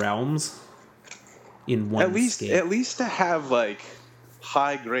those realms in one skate. At least to have like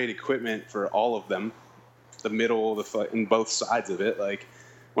high grade equipment for all of them, the middle, and both sides of it. Like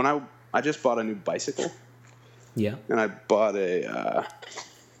when I just bought a new bicycle. Yeah. And I bought a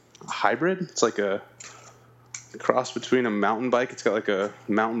hybrid. It's like a cross between a mountain bike. It's got like a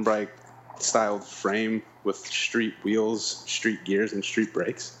mountain bike styled frame with street wheels, street gears, and street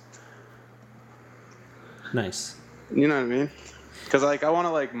brakes. Nice. You know what I mean? Because like I want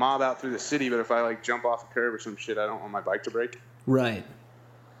to like mob out through the city, but if I like jump off a curb or some shit, I don't want my bike to break. Right.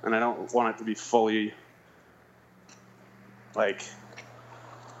 And I don't want it to be fully like,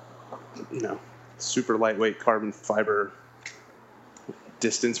 you know, super lightweight carbon fiber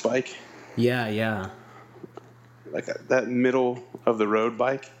distance bike. Yeah. Like that middle of the road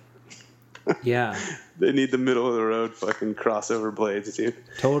bike. Yeah. They need the middle of the road fucking crossover blades, dude.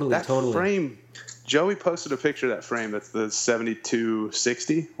 Totally. That frame, Joey posted a picture of that frame. That's the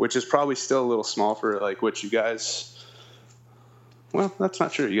 7260, which is probably still a little small for like what you guys. Well, that's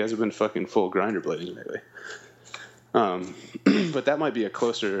not true. You guys have been fucking full grinder blading lately. But that might be a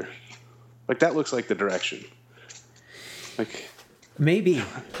closer. Like that looks like the direction. Like maybe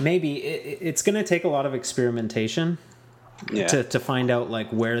it's going to take a lot of experimentation. Yeah. to find out like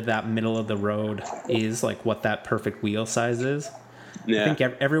where that middle of the road is, like what that perfect wheel size is. Yeah. I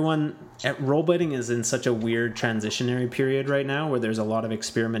think everyone rollerblading is in such a weird transitionary period right now where there's a lot of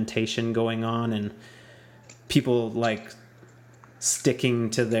experimentation going on and people like sticking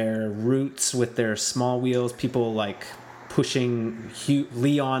to their roots with their small wheels, people like pushing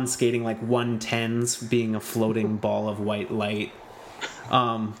Leon skating like 110s, being a floating ball of white light.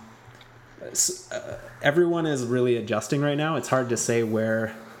 Everyone is really adjusting right now. It's hard to say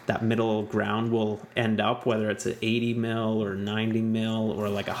where that middle ground will end up, whether it's an 80 mil or 90 mil or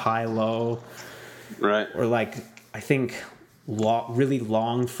like a high-low. Right. Or like, I think really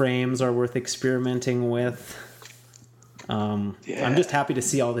long frames are worth experimenting with. I'm just happy to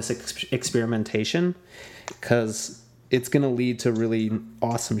see all this experimentation because it's going to lead to really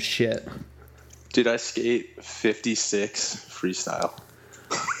awesome shit. Dude, I skate 56 freestyle.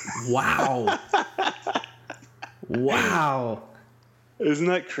 Wow. Wow. Isn't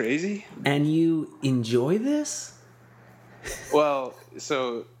that crazy? And you enjoy this? Well,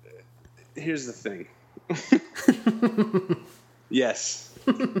 so here's the thing. Yes,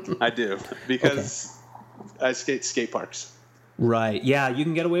 I do. Because I skate parks. Right. Yeah, you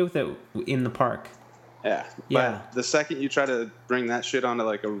can get away with it in the park. Yeah. Yeah. But the second you try to bring that shit onto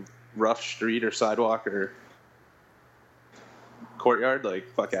like a rough street or sidewalk or courtyard, like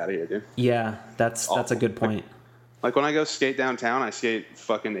fuck out of here, dude. Yeah, that's a good point. Like when I go skate downtown, I skate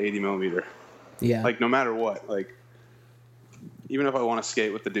fucking 80 millimeter. Yeah. Like no matter what, like even if I want to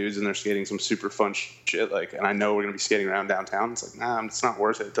skate with the dudes and they're skating some super fun shit, like, and I know we're gonna be skating around downtown, it's like, nah, it's not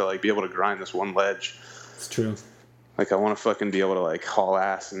worth it to like be able to grind this one ledge. It's true. Like I want to fucking be able to like haul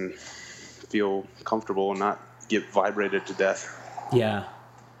ass and feel comfortable and not get vibrated to death. Yeah,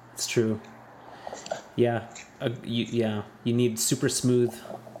 it's true. Yeah, you need super smooth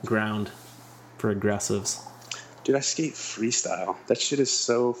ground for aggressives. Dude, I skate freestyle. That shit is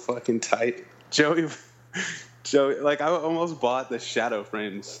so fucking tight. Joey, like I almost bought the shadow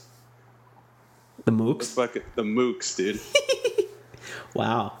frames. The mooks? The mooks, dude.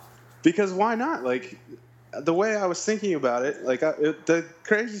 Wow. Because why not? Like, the way I was thinking about it, like, the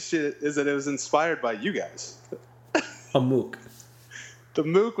crazy shit is that it was inspired by you guys. A mook. The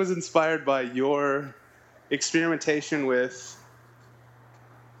mook was inspired by your experimentation with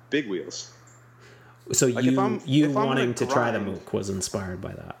big wheels. So like if I'm wanting to try the grind, mook was inspired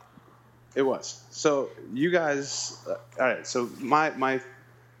by that. It was. So you guys, all right. So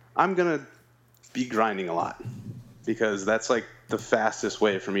I'm gonna be grinding a lot because that's like the fastest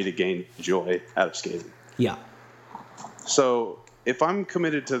way for me to gain joy out of skating. Yeah. So if I'm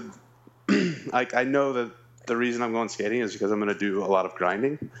committed to, like, I know that the reason I'm going skating is because I'm going to do a lot of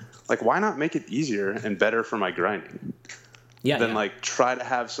grinding. Like, why not make it easier and better for my grinding? Yeah. Than like try to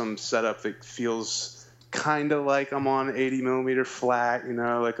have some setup that feels kind of like I'm on 80 millimeter flat, you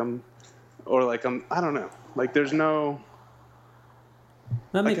know, like I don't know. Like there's no.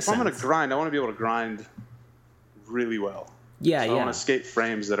 That like makes if sense. I'm going to grind, I want to be able to grind really well. Yeah, so I want to skate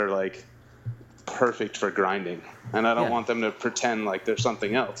frames that are like perfect for grinding, and I don't want them to pretend like there's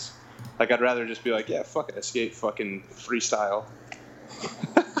something else. Like I'd rather just be like, yeah, fuck it, I skate fucking freestyle,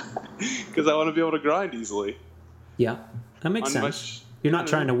 because I want to be able to grind easily. Yeah, that makes sense. You're not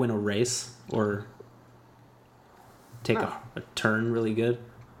trying to win a race or take a turn really good.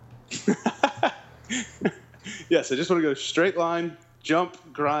 Yes, I just want to go straight line, jump,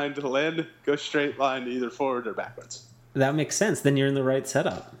 grind, land, go straight line either forward or backwards. That makes sense. Then you're in the right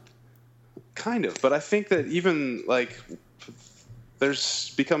setup. Kind of, but I think that even like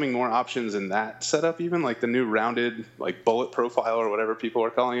there's becoming more options in that setup, even like the new rounded like bullet profile or whatever people are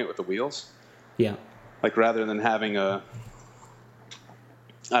calling it with the wheels. Yeah. Like rather than having I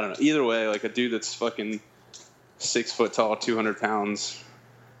don't know, either way, like a dude that's fucking 6 foot tall, 200 pounds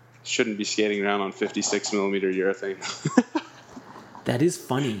shouldn't be skating around on 56 millimeter urethane. That is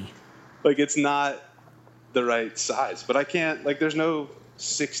funny. Like it's not the right size, but I can't, like there's no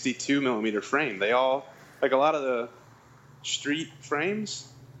 62 millimeter frame. They all, like a lot of the street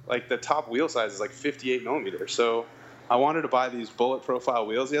frames, like the top wheel size is like 58 millimeter. So I wanted to buy these bullet profile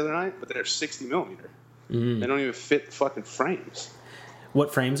wheels the other night, but they're 60 millimeter. They don't even fit the fucking frames.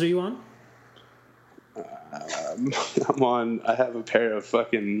 What frames are you on? I have a pair of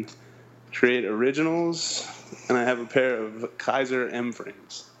fucking Create Originals, and I have a pair of Kaiser M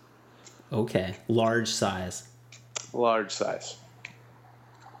frames. Okay. Large size. Large size.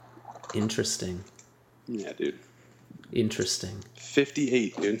 Interesting. Yeah, dude. Interesting.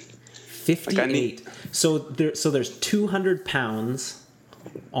 58, dude. 58. So there's 200 pounds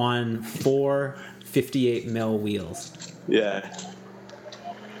on 4 58 mil wheels. Yeah.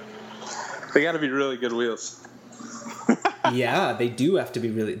 They got to be really good wheels. Yeah, they do have to be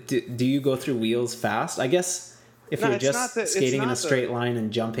really. Do you go through wheels fast? I guess if you're just skating in a straight line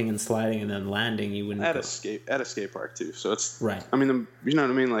and jumping and sliding and then landing, you wouldn't. At a skate park too, so it's right. I mean, you know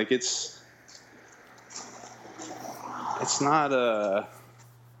what I mean? Like it's not a.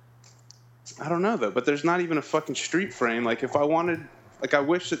 I don't know though, but there's not even a fucking street frame. Like if I wanted, like I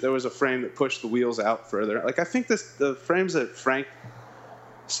wish that there was a frame that pushed the wheels out further. Like I think the frames that Frank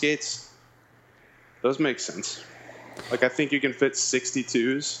skates, those make sense. Like I think you can fit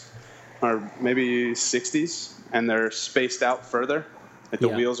 62s or maybe 60s, and they're spaced out further. Like the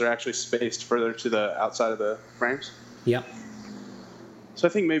wheels are actually spaced further to the outside of the frames. Yep. So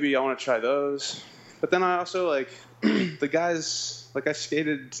I think maybe I want to try those. But then I also like the guys. Like I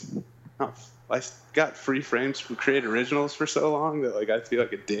skated. I got free frames from Create Originals for so long that like I feel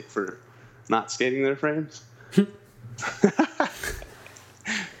like a dick for not skating their frames.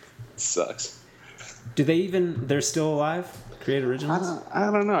 Sucks. Do they even? They're still alive? Create Originals? I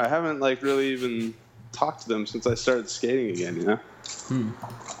don't know. I haven't like really even talked to them since I started skating again. You know.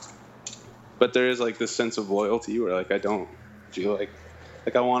 But there is like this sense of loyalty where like I don't feel like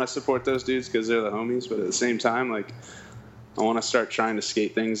I want to support those dudes because they're the homies, but at the same time like. I want to start trying to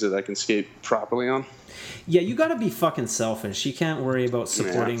skate things that I can skate properly on. Yeah, you got to be fucking selfish. You can't worry about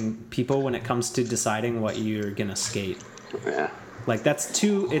supporting people when it comes to deciding what you're going to skate. Yeah. Like it's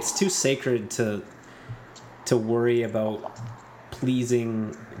too sacred to worry about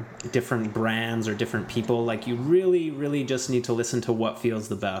pleasing different brands or different people. Like you really, really just need to listen to what feels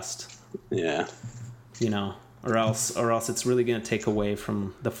the best. Yeah. You know, or else it's really going to take away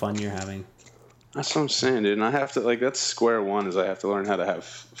from the fun you're having. That's what I'm saying, dude. And I have to, like, that's square one is I have to learn how to have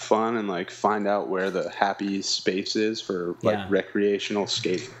fun and, like, find out where the happy space is for, like, recreational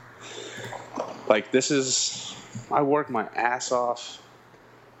skating. Like, I work my ass off.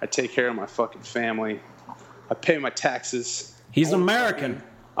 I take care of my fucking family. I pay my taxes. He's American.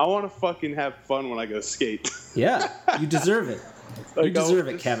 I want to fucking have fun when I go skate. Yeah, you deserve it. Like, you deserve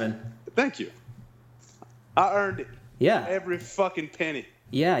it, Kevin. Thank you. I earned it. Yeah. Every fucking penny.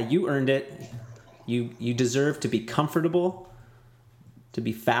 Yeah, you earned it. You deserve to be comfortable, to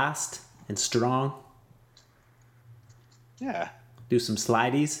be fast and strong. Yeah. Do some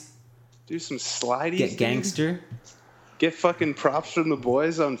slideys. Get gangster. Get fucking props from the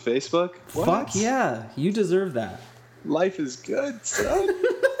boys on Facebook. What? Fuck yeah, you deserve that. Life is good, son.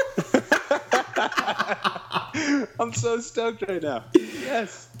 I'm so stoked right now.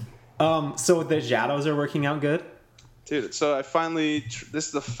 Yes. So the Shadows are working out good? Dude, so I finally... this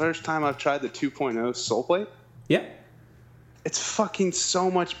is the first time I've tried the 2.0 sole plate. Yeah. It's fucking so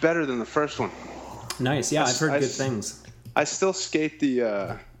much better than the first one. Nice, yeah, I've heard good things. I still skate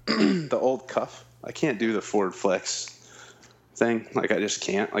the the old cuff. I can't do the forward flex thing. Like, I just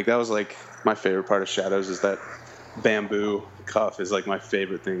can't. Like, that was, like, my favorite part of Shadows is that bamboo cuff is, like, my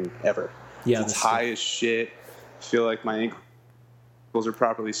favorite thing ever. Yeah, it's high as shit. I feel like my ankles are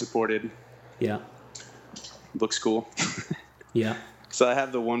properly supported. Yeah. Looks cool. Yeah. So I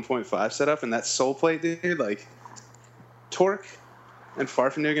have the 1.5 set up, and that sole plate, dude, like, torque and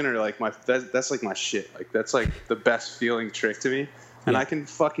Farfignugan are like that's like my shit. Like, that's like the best feeling trick to me. And I can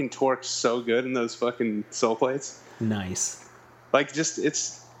fucking torque so good in those fucking sole plates. Nice. Like, just,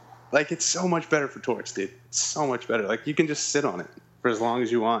 it's so much better for torques, dude. It's so much better. Like, you can just sit on it for as long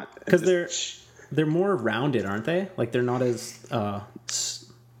as you want. Because they're more rounded, aren't they? Like, they're not as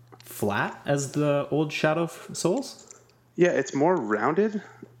flat as the old Shadow soles? Yeah, it's more rounded.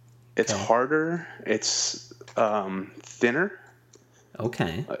 It's harder. It's thinner.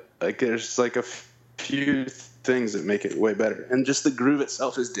 Okay. Like there's like a few things that make it way better, and just the groove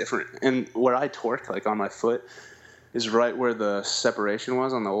itself is different. And where I torque, like on my foot, is right where the separation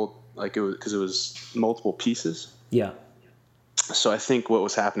was on the old, like it was, because it was multiple pieces. Yeah. So I think what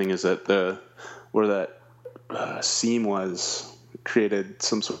was happening is that where that seam was created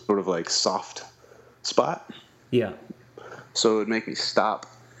some sort of like soft spot. Yeah. So it would make me stop.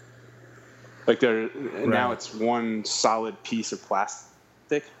 Like now it's one solid piece of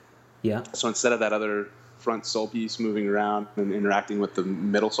plastic. Yeah. So instead of that other front sole piece moving around and interacting with the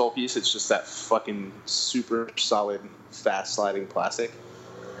middle sole piece, it's just that fucking super solid, fast sliding plastic.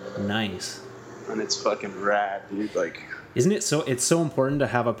 Nice. And it's fucking rad, dude. Like, isn't it so? It's so important to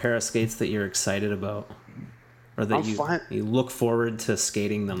have a pair of skates that you're excited about, or that you look forward to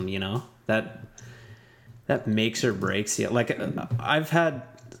skating them. You know, that makes or breaks you. Like, I've had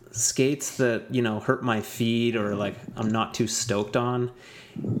skates that, you know, hurt my feet or like I'm not too stoked on,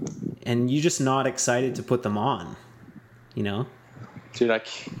 and you're just not excited to put them on. You know, dude,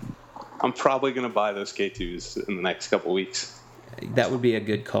 I'm probably gonna buy those K2s in the next couple weeks. That would be a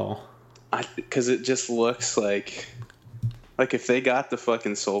good call. Because it just looks like like if they got the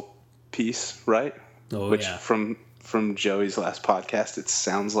fucking sole piece right, which from Joey's last podcast, it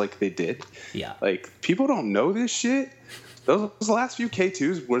sounds like they did. Yeah. Like, people don't know this shit. Those last few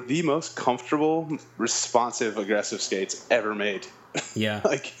K2s were the most comfortable, responsive, aggressive skates ever made. Yeah.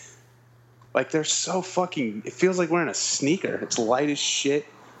 Like they're so fucking... It feels like wearing a sneaker. It's light as shit.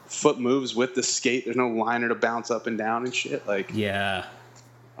 Foot moves with the skate. There's no liner to bounce up and down and shit. Like... Yeah.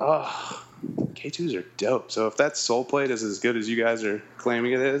 Oh, K2s are dope. So if that sole plate is as good as you guys are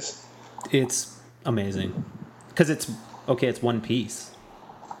claiming it is... It's amazing. Because it's one piece.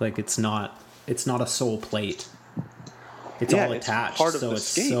 Like, it's not a sole plate. It's all attached, part of so the it's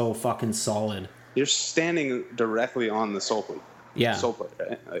skate. so fucking solid. You're standing directly on the sole plate. Yeah. Sole plate,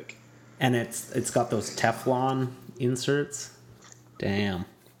 right? Like, and it's got those Teflon inserts. Damn.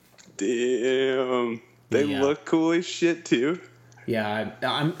 They look cool as shit too. Yeah,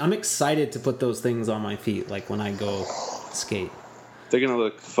 I'm excited to put those things on my feet, like when I go skate. They're gonna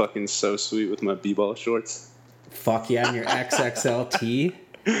look fucking so sweet with my b-ball shorts. Fuck yeah, and your XXL tee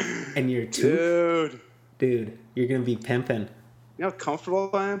and your tube. Dude, you're gonna be pimping. You know how comfortable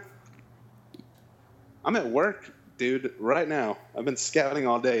I am? I'm at work, dude, right now. I've been scouting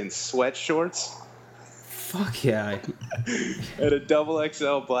all day in sweat shorts. Fuck yeah. And a double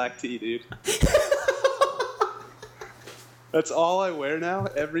XL black tee, dude. That's all I wear now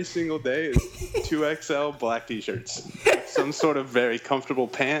every single day is 2XL black t-shirts. Some sort of very comfortable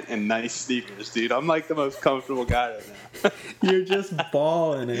pant and nice sneakers, dude. I'm like the most comfortable guy right now. You're just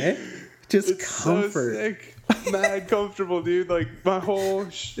balling, eh? Just it's comfort. So sick. Mad comfortable, dude. Like, my whole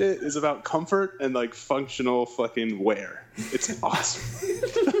shit is about comfort and, like, functional fucking wear. It's awesome.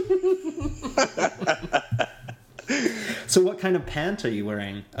 So what kind of pant are you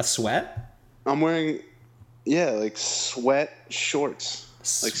wearing? A sweat? I'm wearing... Yeah, like sweat shorts.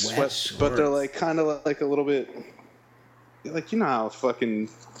 Like sweat shorts. But they're like kind of like a little bit... Like, you know how fucking...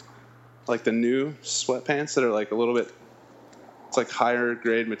 Like the new sweatpants that are like a little bit... It's like higher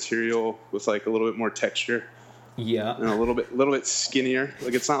grade material with like a little bit more texture. Yeah. And a little bit skinnier.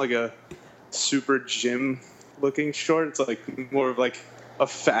 Like, it's not like a super gym looking short. It's like more of like a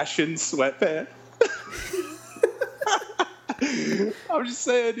fashion sweatpant. I'm just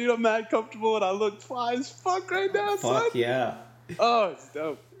saying, dude, I'm mad comfortable and I look fly as fuck right now. Fuck son. Yeah. Oh, it's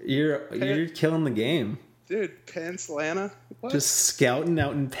dope. You're killing the game. Dude, Pantslana. What? Just scouting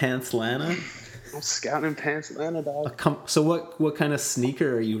out in Pantslana. I'm scouting in Pantslana, dog. So what kind of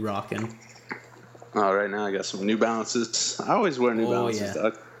sneaker are you rocking? Oh, right now I got some New Balances. I always wear New Balances,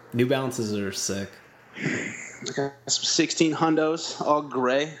 dog. New Balances are sick. I got some 16 hundos, all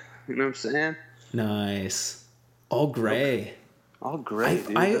gray. You know what I'm saying? Nice. All gray. All gray,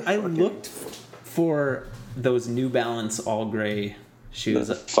 dude. I looked for those New Balance all gray shoes.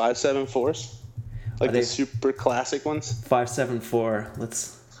 The 574s? Like the super classic ones? 574.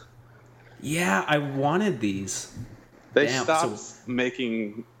 Yeah, I wanted these. They stopped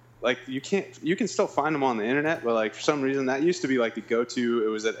making... Like, you can still find them on the internet, but, like, for some reason, that used to be, like, the go-to. It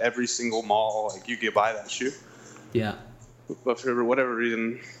was at every single mall. Like, you could buy that shoe. Yeah. But for whatever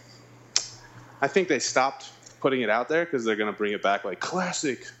reason, I think they stopped putting it out there because they're going to bring it back, like,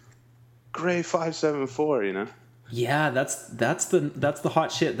 classic gray 574, you know? Yeah, that's the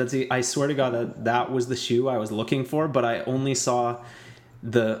hot shit. I swear to God that was the shoe I was looking for, but I only saw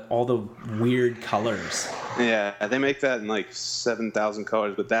all the weird colors. Yeah, they make that in like 7,000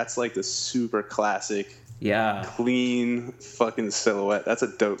 colors, but that's like the super classic, clean fucking silhouette. That's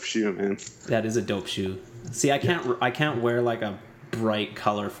a dope shoe, man. That is a dope shoe. See, I can't wear like a bright,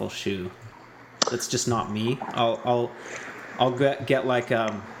 colorful shoe. That's just not me. I'll get like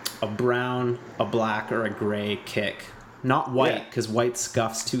a brown, a black, or a gray kick. Not white, because white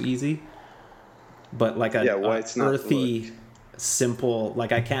scuffs too easy. But like white's not earthy, simple.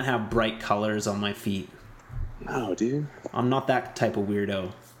 Like, I can't have bright colors on my feet. No, dude. I'm not that type of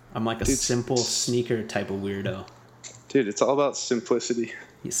weirdo. I'm like a simple sneaker type of weirdo. Dude, it's all about simplicity.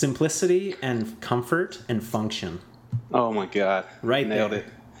 Simplicity and comfort and function. Oh my God. Right there. Nailed it.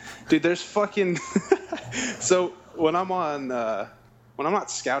 Dude, there's fucking... So when I'm not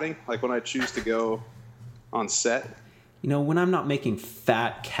scouting, like when I choose to go on set... You know, when I'm not making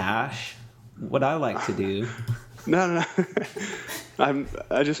fat cash, what I like to do... No.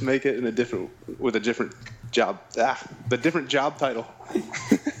 I just make it with a different job. The different job title.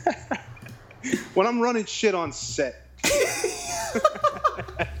 When I'm running shit on set.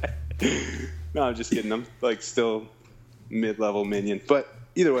 No, I'm just kidding. I'm like still mid-level minion. But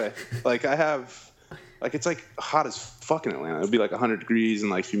either way, like I have, like it's like hot as fuck in Atlanta. It'd be like 100 degrees and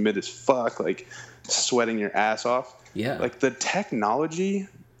like humid as fuck, like sweating your ass off. Yeah. Like the technology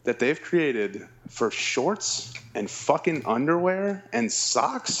that they've created for shorts and fucking underwear and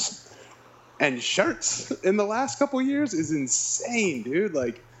socks and shirts in the last couple years is insane, dude.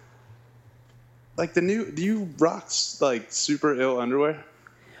 Like do you rock like super ill underwear?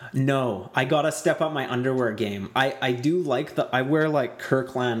 No, I gotta step up my underwear game. I do like I wear like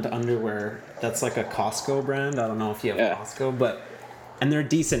Kirkland underwear. That's like a Costco brand. I don't know if you have Costco, and they're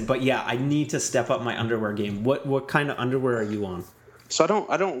decent. But yeah, I need to step up my underwear game. What kind of underwear are you on? So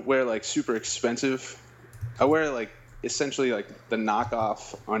I don't wear like super expensive. I wear like essentially like the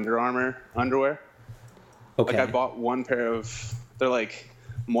knockoff Under Armour underwear. Okay. Like I bought one pair of, they're like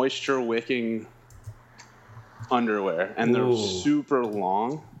moisture wicking underwear, and they're super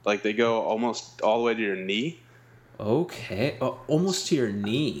long. Like they go almost all the way to your knee. Okay. Almost to your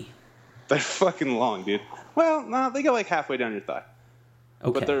knee. They're fucking long, dude. Well, no, they go like halfway down your thigh.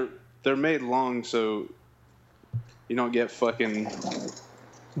 Okay. But they're made long so you don't get fucking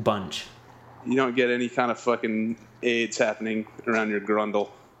bunch. You don't get any kind of fucking AIDS happening around your grundle.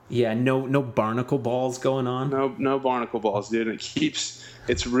 Yeah, no barnacle balls going on. No barnacle balls, dude.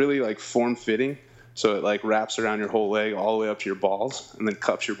 It's really like form fitting. So it like wraps around your whole leg all the way up to your balls and then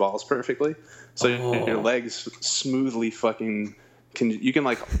cups your balls perfectly. So your legs smoothly fucking you can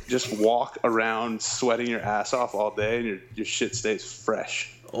like just walk around sweating your ass off all day and your shit stays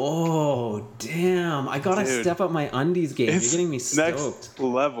fresh. Oh, damn. I gotta step up my undies game. You're getting me stoked. Next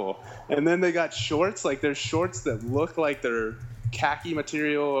level. And then they got shorts. Like there's shorts that look like they're khaki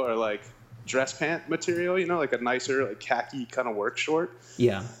material or like dress pant material, you know, like a nicer like khaki kind of work short.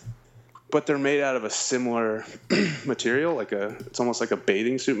 Yeah. But they're made out of a similar material, it's almost like a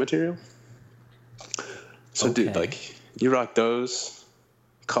bathing suit material. So, dude, like, you rock those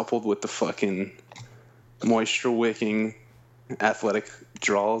coupled with the fucking moisture-wicking athletic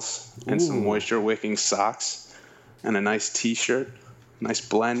draws and some moisture-wicking socks and a nice T-shirt, nice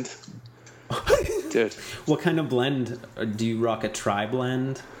blend. Dude. What kind of blend? Do you rock a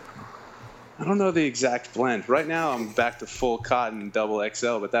tri-blend? I don't know the exact blend. Right now, I'm back to full cotton double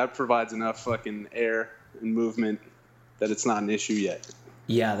XL, but that provides enough fucking air and movement that it's not an issue yet.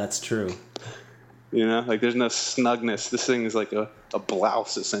 Yeah, that's true. You know, like there's no snugness. This thing is like a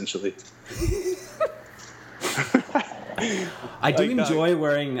blouse, essentially. I do enjoy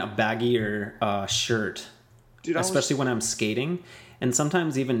wearing a baggier shirt, dude, especially when I'm skating. And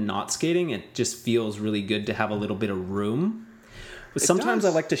sometimes even not skating, it just feels really good to have a little bit of room. But sometimes I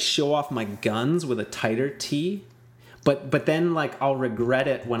like to show off my guns with a tighter tee. But then like I'll regret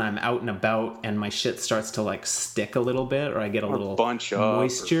it when I'm out and about and my shit starts to like stick a little bit or I get a little bunch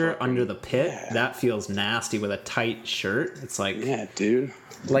moisture under the pit. Yeah. That feels nasty with a tight shirt. It's like, yeah, dude.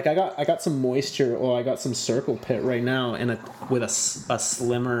 Like I got some moisture. Well, I got some circle pit right now with a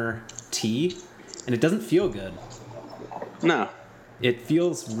slimmer tee, and it doesn't feel good. No. It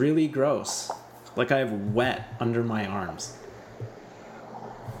feels really gross. Like I have wet under my arms.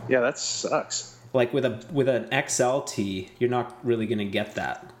 Yeah, that sucks. Like with an XLT, you're not really going to get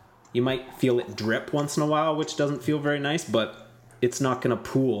that. You might feel it drip once in a while, which doesn't feel very nice, but it's not going to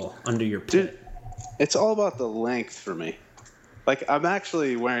pool under your pit. Dude, it's all about the length for me. Like I'm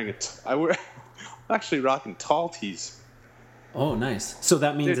actually wearing I'm actually rocking tall tees. Oh, nice. So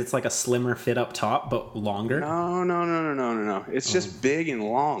that means it's like a slimmer fit up top, but longer? No. It's just big and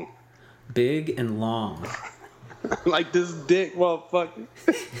long. Big and long. Like this dick, well, fuck.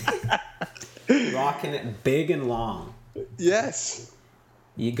 Rocking it big and long. Yes.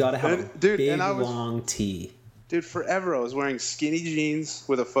 You gotta have big, long tee. Dude, forever I was wearing skinny jeans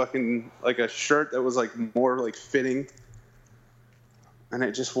with a fucking, like a shirt that was like more like fitting. And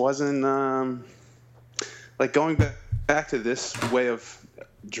it just wasn't, like going back to this way of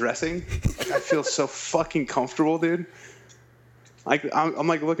dressing, I feel so fucking comfortable, dude. Like I'm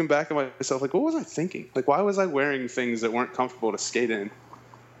like looking back at myself, like what was I thinking? Like why was I wearing things that weren't comfortable to skate in?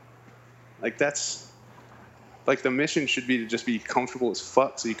 Like that's like the mission should be to just be comfortable as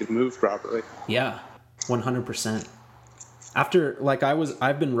fuck so you can move properly. Yeah, 100%. After like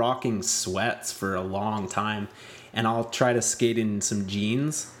I've been rocking sweats for a long time, and I'll try to skate in some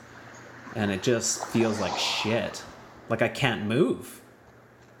jeans, and it just feels like shit. Like I can't move.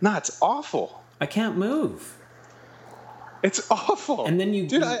 Nah, it's awful. I can't move. It's awful. And then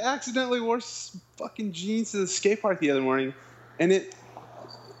Dude, I accidentally wore fucking jeans to the skate park the other morning, and it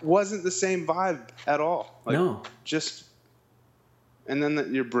wasn't the same vibe at all. Like, no. And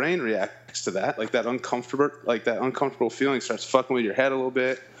then your brain reacts to that, like that uncomfortable feeling starts fucking with your head a little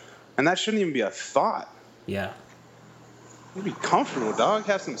bit, and that shouldn't even be a thought. Yeah. You be comfortable, dog.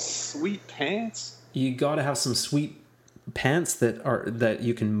 Have some sweet pants. You gotta have some sweet pants that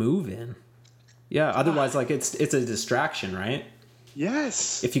you can move in. Yeah, otherwise, like it's a distraction, right?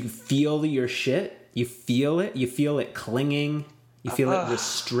 Yes. If you feel your shit, you feel it. You feel it clinging. You feel it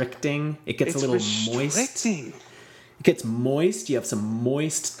restricting. It gets a little moist. It gets moist. You have some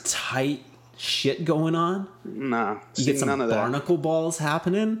moist, tight shit going on. No. You get some barnacle balls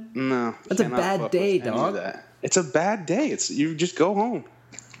happening. No. That's a bad day, dog. It's a bad day. You just go home.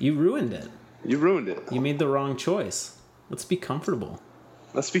 You ruined it. You ruined it. You made the wrong choice. Let's be comfortable.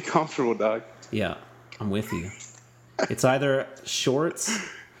 Let's be comfortable, dog. Yeah, I'm with you. It's either shorts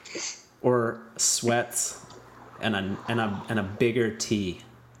or sweats and a bigger tee.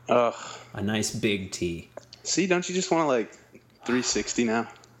 Ugh. A nice big tee. See, don't you just want to like 360 now?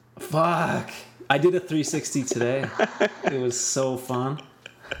 Fuck. I did a 360 today. It was so fun.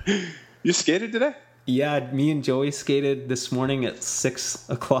 You skated today? Yeah, me and Joey skated this morning at 6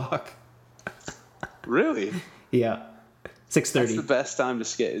 o'clock. Really? Yeah. 6:30. That's the best time to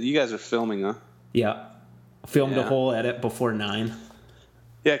skate. You guys are filming, huh? Yeah. Filmed a whole edit before 9.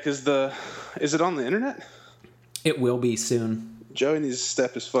 Yeah, because is it on the internet? It will be soon. Joey needs to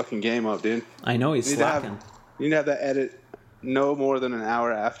step his fucking game up, dude. I know he's slacking. You need to have that edit no more than an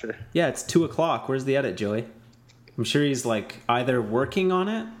hour after. Yeah, it's 2 o'clock. Where's the edit, Joey? I'm sure he's like either working on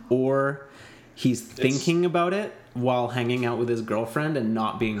it or he's thinking about it while hanging out with his girlfriend and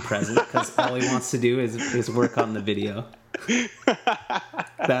not being present because all he wants to do is work on the video.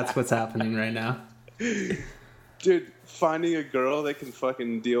 That's what's happening right now. Dude, finding a girl that can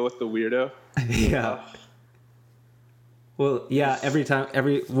fucking deal with the weirdo. Yeah. Well, yeah,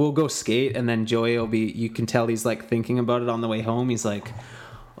 we'll go skate and then Joey will be, you can tell he's like thinking about it on the way home. He's like,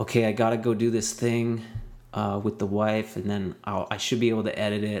 okay, I gotta go do this thing with the wife and then I should be able to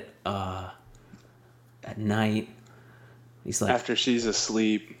edit it at night. He's like, after she's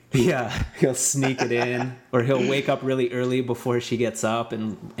asleep. Yeah, he'll sneak it in or he'll wake up really early before she gets up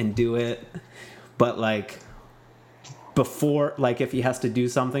and do it. But like before, like if he has to do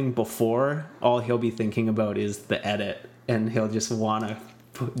something before, all he'll be thinking about is the edit and he'll just want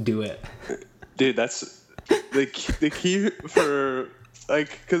to do it. Dude, that's the key for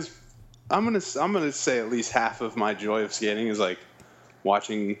like, cause I'm going to say at least half of my joy of skating is like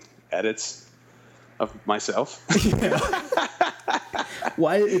watching edits of myself.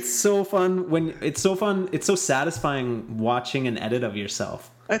 Why it's so fun it's so satisfying watching an edit of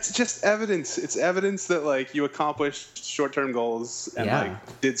yourself. It's just evidence. It's evidence that like you accomplished short-term goals and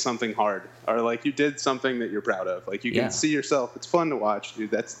like did something hard or like you did something that you're proud of. Like you can see yourself. It's fun to watch, dude.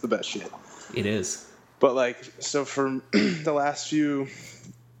 That's the best shit. It is. But like, so for the last few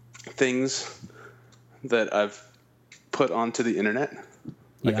things that I've put onto the internet,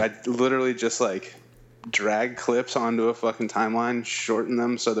 like I literally just like drag clips onto a fucking timeline, shorten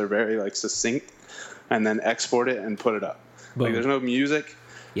them so they're very like succinct, and then export it and put it up. Boom. Like there's no music.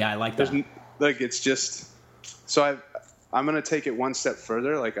 Yeah, I like that. Like it's just so I'm gonna take it one step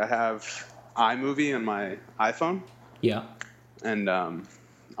further. Like I have iMovie on my iPhone. Yeah. And I'm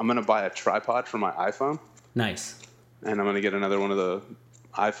gonna buy a tripod for my iPhone. Nice. And I'm gonna get another one of the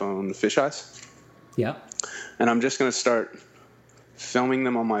iPhone fisheyes. Yeah. And I'm just gonna start filming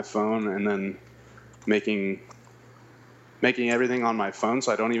them on my phone and then making everything on my phone,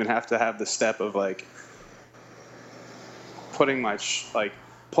 so I don't even have to have the step of like putting my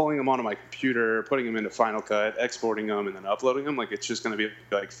pulling them onto my computer, putting them into Final Cut, exporting them, and then uploading them. Like it's just going to be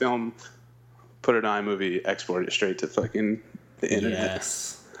like film, put it on iMovie, export it straight to fucking the internet.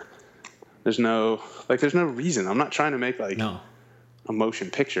 Yes. There's no reason. I'm not trying to make like a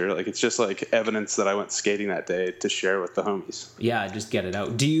motion picture. Like it's just like evidence that I went skating that day to share with the homies. Yeah, just get it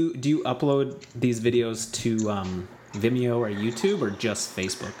out. Do you upload these videos to Vimeo or YouTube or just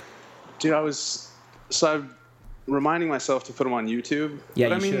Facebook? Dude, I'm reminding myself to put them on YouTube. Yeah,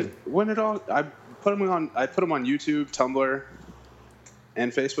 but you should. I put them on YouTube, Tumblr,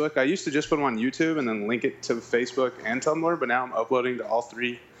 and Facebook. I used to just put them on YouTube and then link it to Facebook and Tumblr, but now I'm uploading to all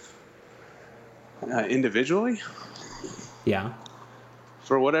three individually. Yeah.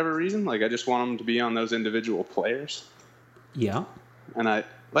 For whatever reason, like I just want them to be on those individual players. Yeah. And it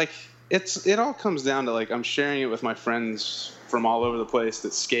all comes down to like I'm sharing it with my friends from all over the place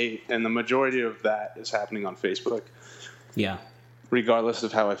that skate, and the majority of that is happening on Facebook. Yeah. Regardless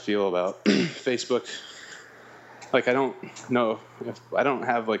of how I feel about Facebook, like I don't know if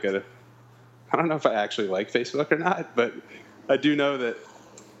I actually like Facebook or not, but I do know that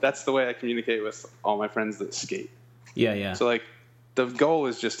that's the way I communicate with all my friends that skate. Yeah, yeah. So like the goal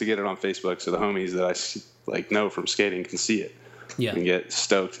is just to get it on Facebook so the homies that I like know from skating can see it. Yeah. And get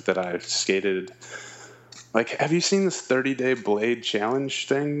stoked that I've skated. Like, have you seen this 30-day blade challenge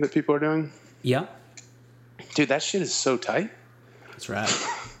thing that people are doing? Yeah. Dude, that shit is so tight. It's rad.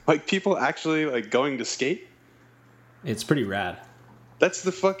 Like, people actually, like, going to skate? It's pretty rad. That's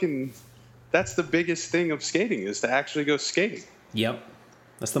the biggest thing of skating is to actually go skating. Yep.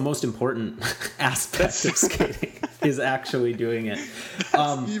 That's the most important aspect of skating is actually doing it.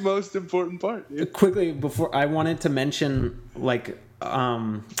 That's the most important part. Yeah. Quickly, before I wanted to mention, like,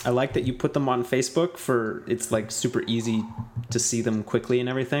 I like that you put them on Facebook it's like super easy to see them quickly and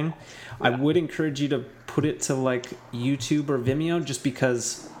everything. Yeah. I would encourage you to put it to like YouTube or Vimeo just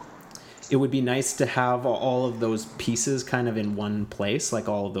because it would be nice to have all of those pieces kind of in one place, like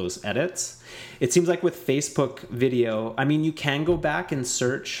all of those edits. It seems like with Facebook video, I mean, you can go back and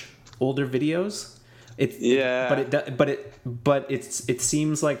search older videos. But it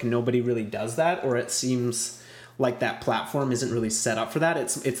seems like nobody really does that, or it seems like that platform isn't really set up for that.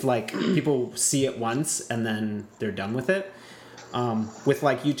 It's like people see it once and then they're done with it. With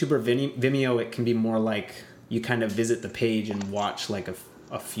like YouTube or Vimeo, it can be more like you kind of visit the page and watch like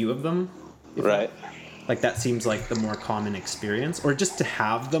a few of them. Right. Like that seems like the more common experience, or just to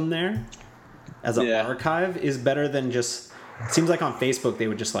have them there as an archive is better than just. It seems like on Facebook they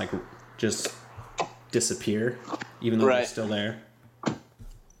would just disappear, even though they're still there.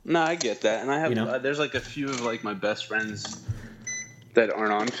 No, I get that, and I have there's like a few of like my best friends that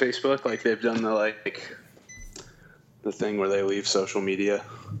aren't on Facebook. Like they've done the thing where they leave social media.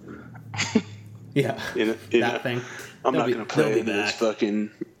 Yeah, that thing. I'm not going to play into this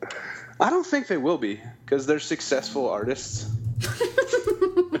fucking. I don't think they will be, because they're successful artists.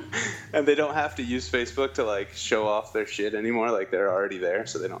 And they don't have to use Facebook to like show off their shit anymore. Like they're already there,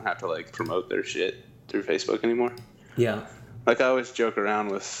 so they don't have to like promote their shit through Facebook anymore. Yeah. Like I always joke around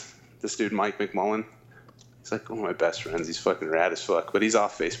with this dude Mike McMullen. He's like one of my best friends. He's fucking rad as fuck, but he's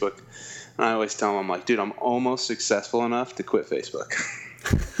off Facebook. And I always tell him, I'm like, dude, I'm almost successful enough to quit Facebook.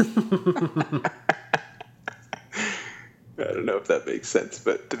 I don't know if that makes sense,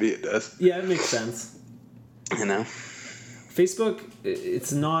 but to me it does. Yeah, it makes sense. You know, Facebook,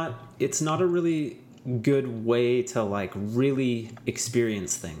 it's not a really good way to like really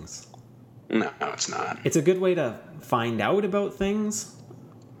experience things. No, it's not. It's a good way to find out about things.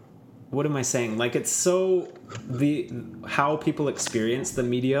 What am I saying? Like it's so how people experience the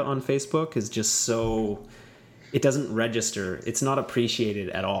media on Facebook is just so. It doesn't register. It's not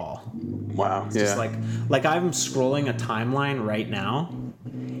appreciated at all. Wow. It's just like I'm scrolling a timeline right now,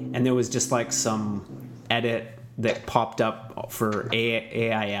 and there was just like some edit that popped up for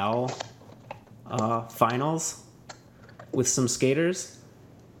AIL finals with some skaters,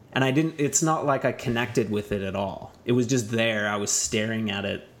 and it's not like I connected with it at all. It was just there. I was staring at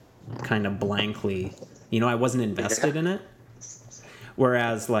it kind of blankly. I wasn't invested in it.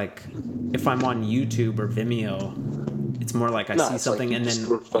 Whereas, like, if I'm on YouTube or Vimeo, it's more like I see something like and then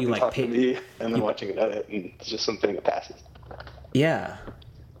you like pay me and then watching it edit, and it's just something that passes. Yeah.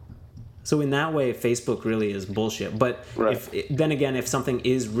 So in that way, Facebook really is bullshit. But then again, if something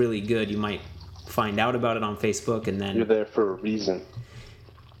is really good, you might find out about it on Facebook, and then you're there for a reason,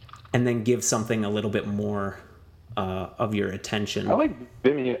 and then give something a little bit more of your attention. I like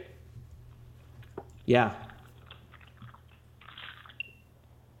Vimeo. Yeah.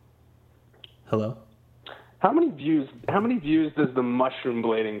 Hello? How many views does the mushroom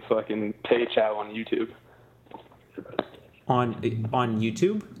blading fucking page have on YouTube? On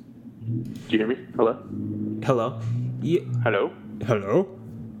YouTube? Do you hear me? Hello? Hello? Hello? Hello?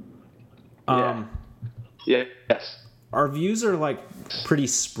 Yes. Our views are like pretty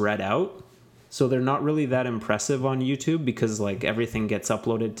spread out, so they're not really that impressive on YouTube because like everything gets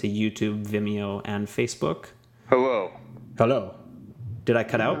uploaded to YouTube, Vimeo, and Facebook. Hello? Did I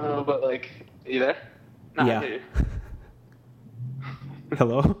cut out? No, but like, you there? Nah, yeah. I hear you.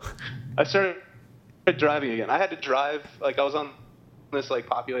 Hello? I started driving again. I had to drive, like I was on this like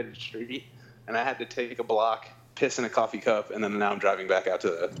populated street, and I had to take a block, piss in a coffee cup, and then now I'm driving back out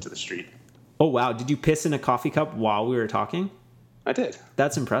to the street. Oh wow! Did you piss in a coffee cup while we were talking? I did.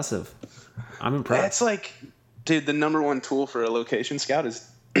 That's impressive. I'm impressed. It's like, dude, the number one tool for a location scout is,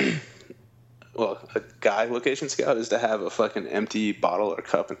 well, a guy location scout is to have a fucking empty bottle or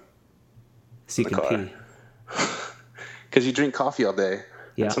cup in so you the can car. pee. Because you drink coffee all day.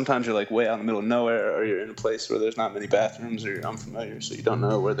 Yeah. And sometimes you're like way out in the middle of nowhere, or you're in a place where there's not many bathrooms, or you're unfamiliar, so you don't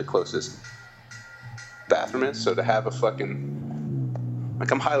know where the closest bathroom is. So to have a fucking,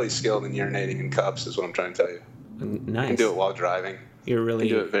 like, I'm highly skilled in urinating in cups, is what I'm trying to tell you. Nice. I can do it while driving. You're really. I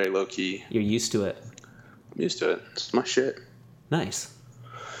can do it very low key. You're used to it. I'm used to it. It's my shit. Nice.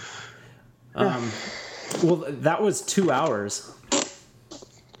 Well, that was 2 hours.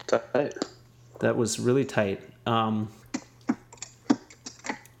 Tight. That was really tight.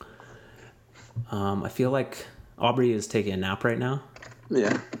 I feel like Aubrey is taking a nap right now.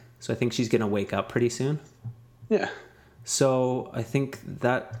 Yeah. So I think she's going to wake up pretty soon. Yeah. So I think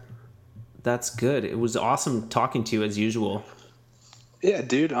that's good. It was awesome talking to you as usual. Yeah,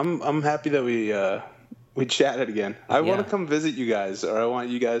 dude, I'm happy that we chatted again. I want Yeah. to come visit you guys, or I want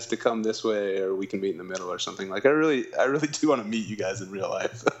you guys to come this way, or we can meet in the middle or something. Like I really do want to meet you guys in real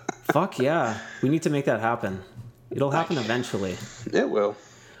life. Fuck yeah. We need to make that happen. It'll happen eventually. It will.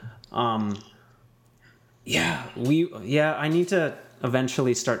 Yeah, I need to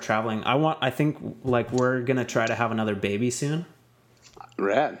eventually start traveling. I think like we're going to try to have another baby soon.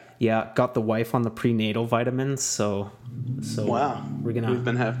 Rad. Yeah, got the wife on the prenatal vitamins, so Wow. we're going We've to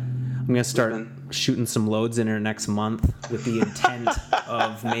been I'm going to start shooting some loads in her next month with the intent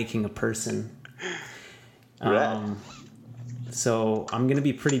of making a person. Rad. So I'm going to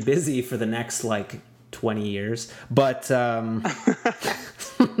be pretty busy for the next like 20 years, but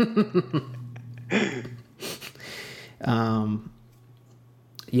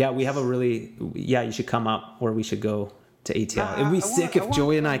yeah, we have you should come up, or we should go to ATL. It'd be sick if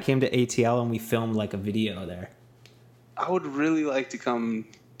Joey and I came to ATL and we filmed like a video there. I would really like to come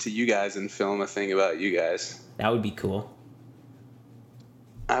to you guys and film a thing about you guys. That would be cool.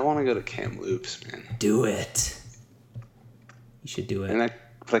 I want to go to Kamloops, man. Do it. You should do it.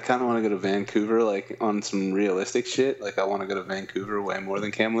 But I kind of want to go to Vancouver, like on some realistic shit. Like I want to go to Vancouver way more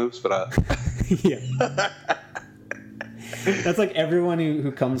than Kamloops, but Yeah. That's like everyone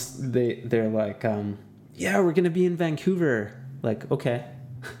who comes, they're like, yeah, we're going to be in Vancouver. Like, okay,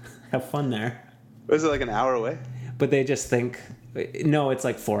 have fun there. was it like an hour away? But they just think, no, it's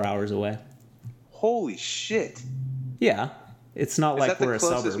like 4 hours away. Holy shit! Yeah. It's not Is like that we're the a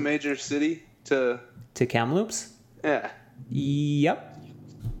closest suburb. major city to? To Kamloops? Yeah. Yep.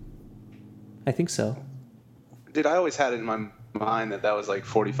 I think so. Dude, I always had it in my mind that was like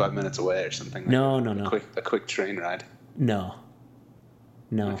 45 minutes away or something. Like No. A quick train ride. No.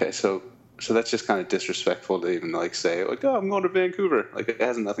 Okay, so that's just kind of disrespectful to even like say like, oh, I'm going to Vancouver. Like it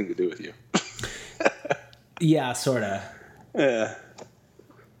has nothing to do with you. Yeah, sort of. Yeah.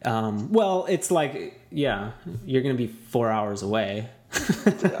 Well, it's like, yeah, you're going to be 4 hours away.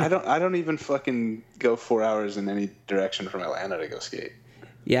 I don't even fucking go 4 hours in any direction from Atlanta to go skate.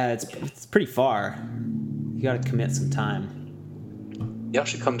 Yeah, it's pretty far. You got to commit some time. Y'all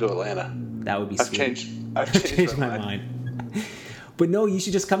should come to Atlanta. That would be I've sweet. changed Changed my mind. But no, you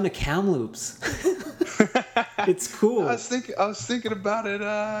should just come to Kamloops. It's cool. I was thinking about it.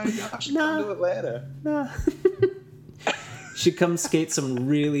 Y'all should come to Atlanta. Nah. Should come skate some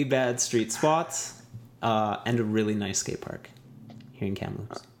really bad street spots and a really nice skate park here in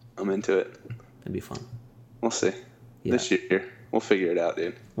Kamloops. I'm into it. That'd be fun. We'll see. Yeah. This year. We'll figure it out,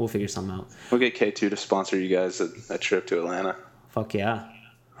 dude. We'll figure something out. We'll get K2 to sponsor you guys a trip to Atlanta. Fuck yeah.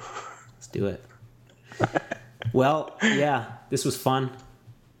 Let's do it. Well, yeah, this was fun.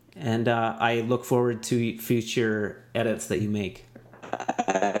 And I look forward to future edits that you make.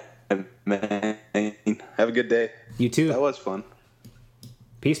 Man, have a good day. You too. That was fun.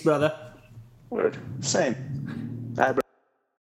 Peace, brother. Word. Same. Bye, bro.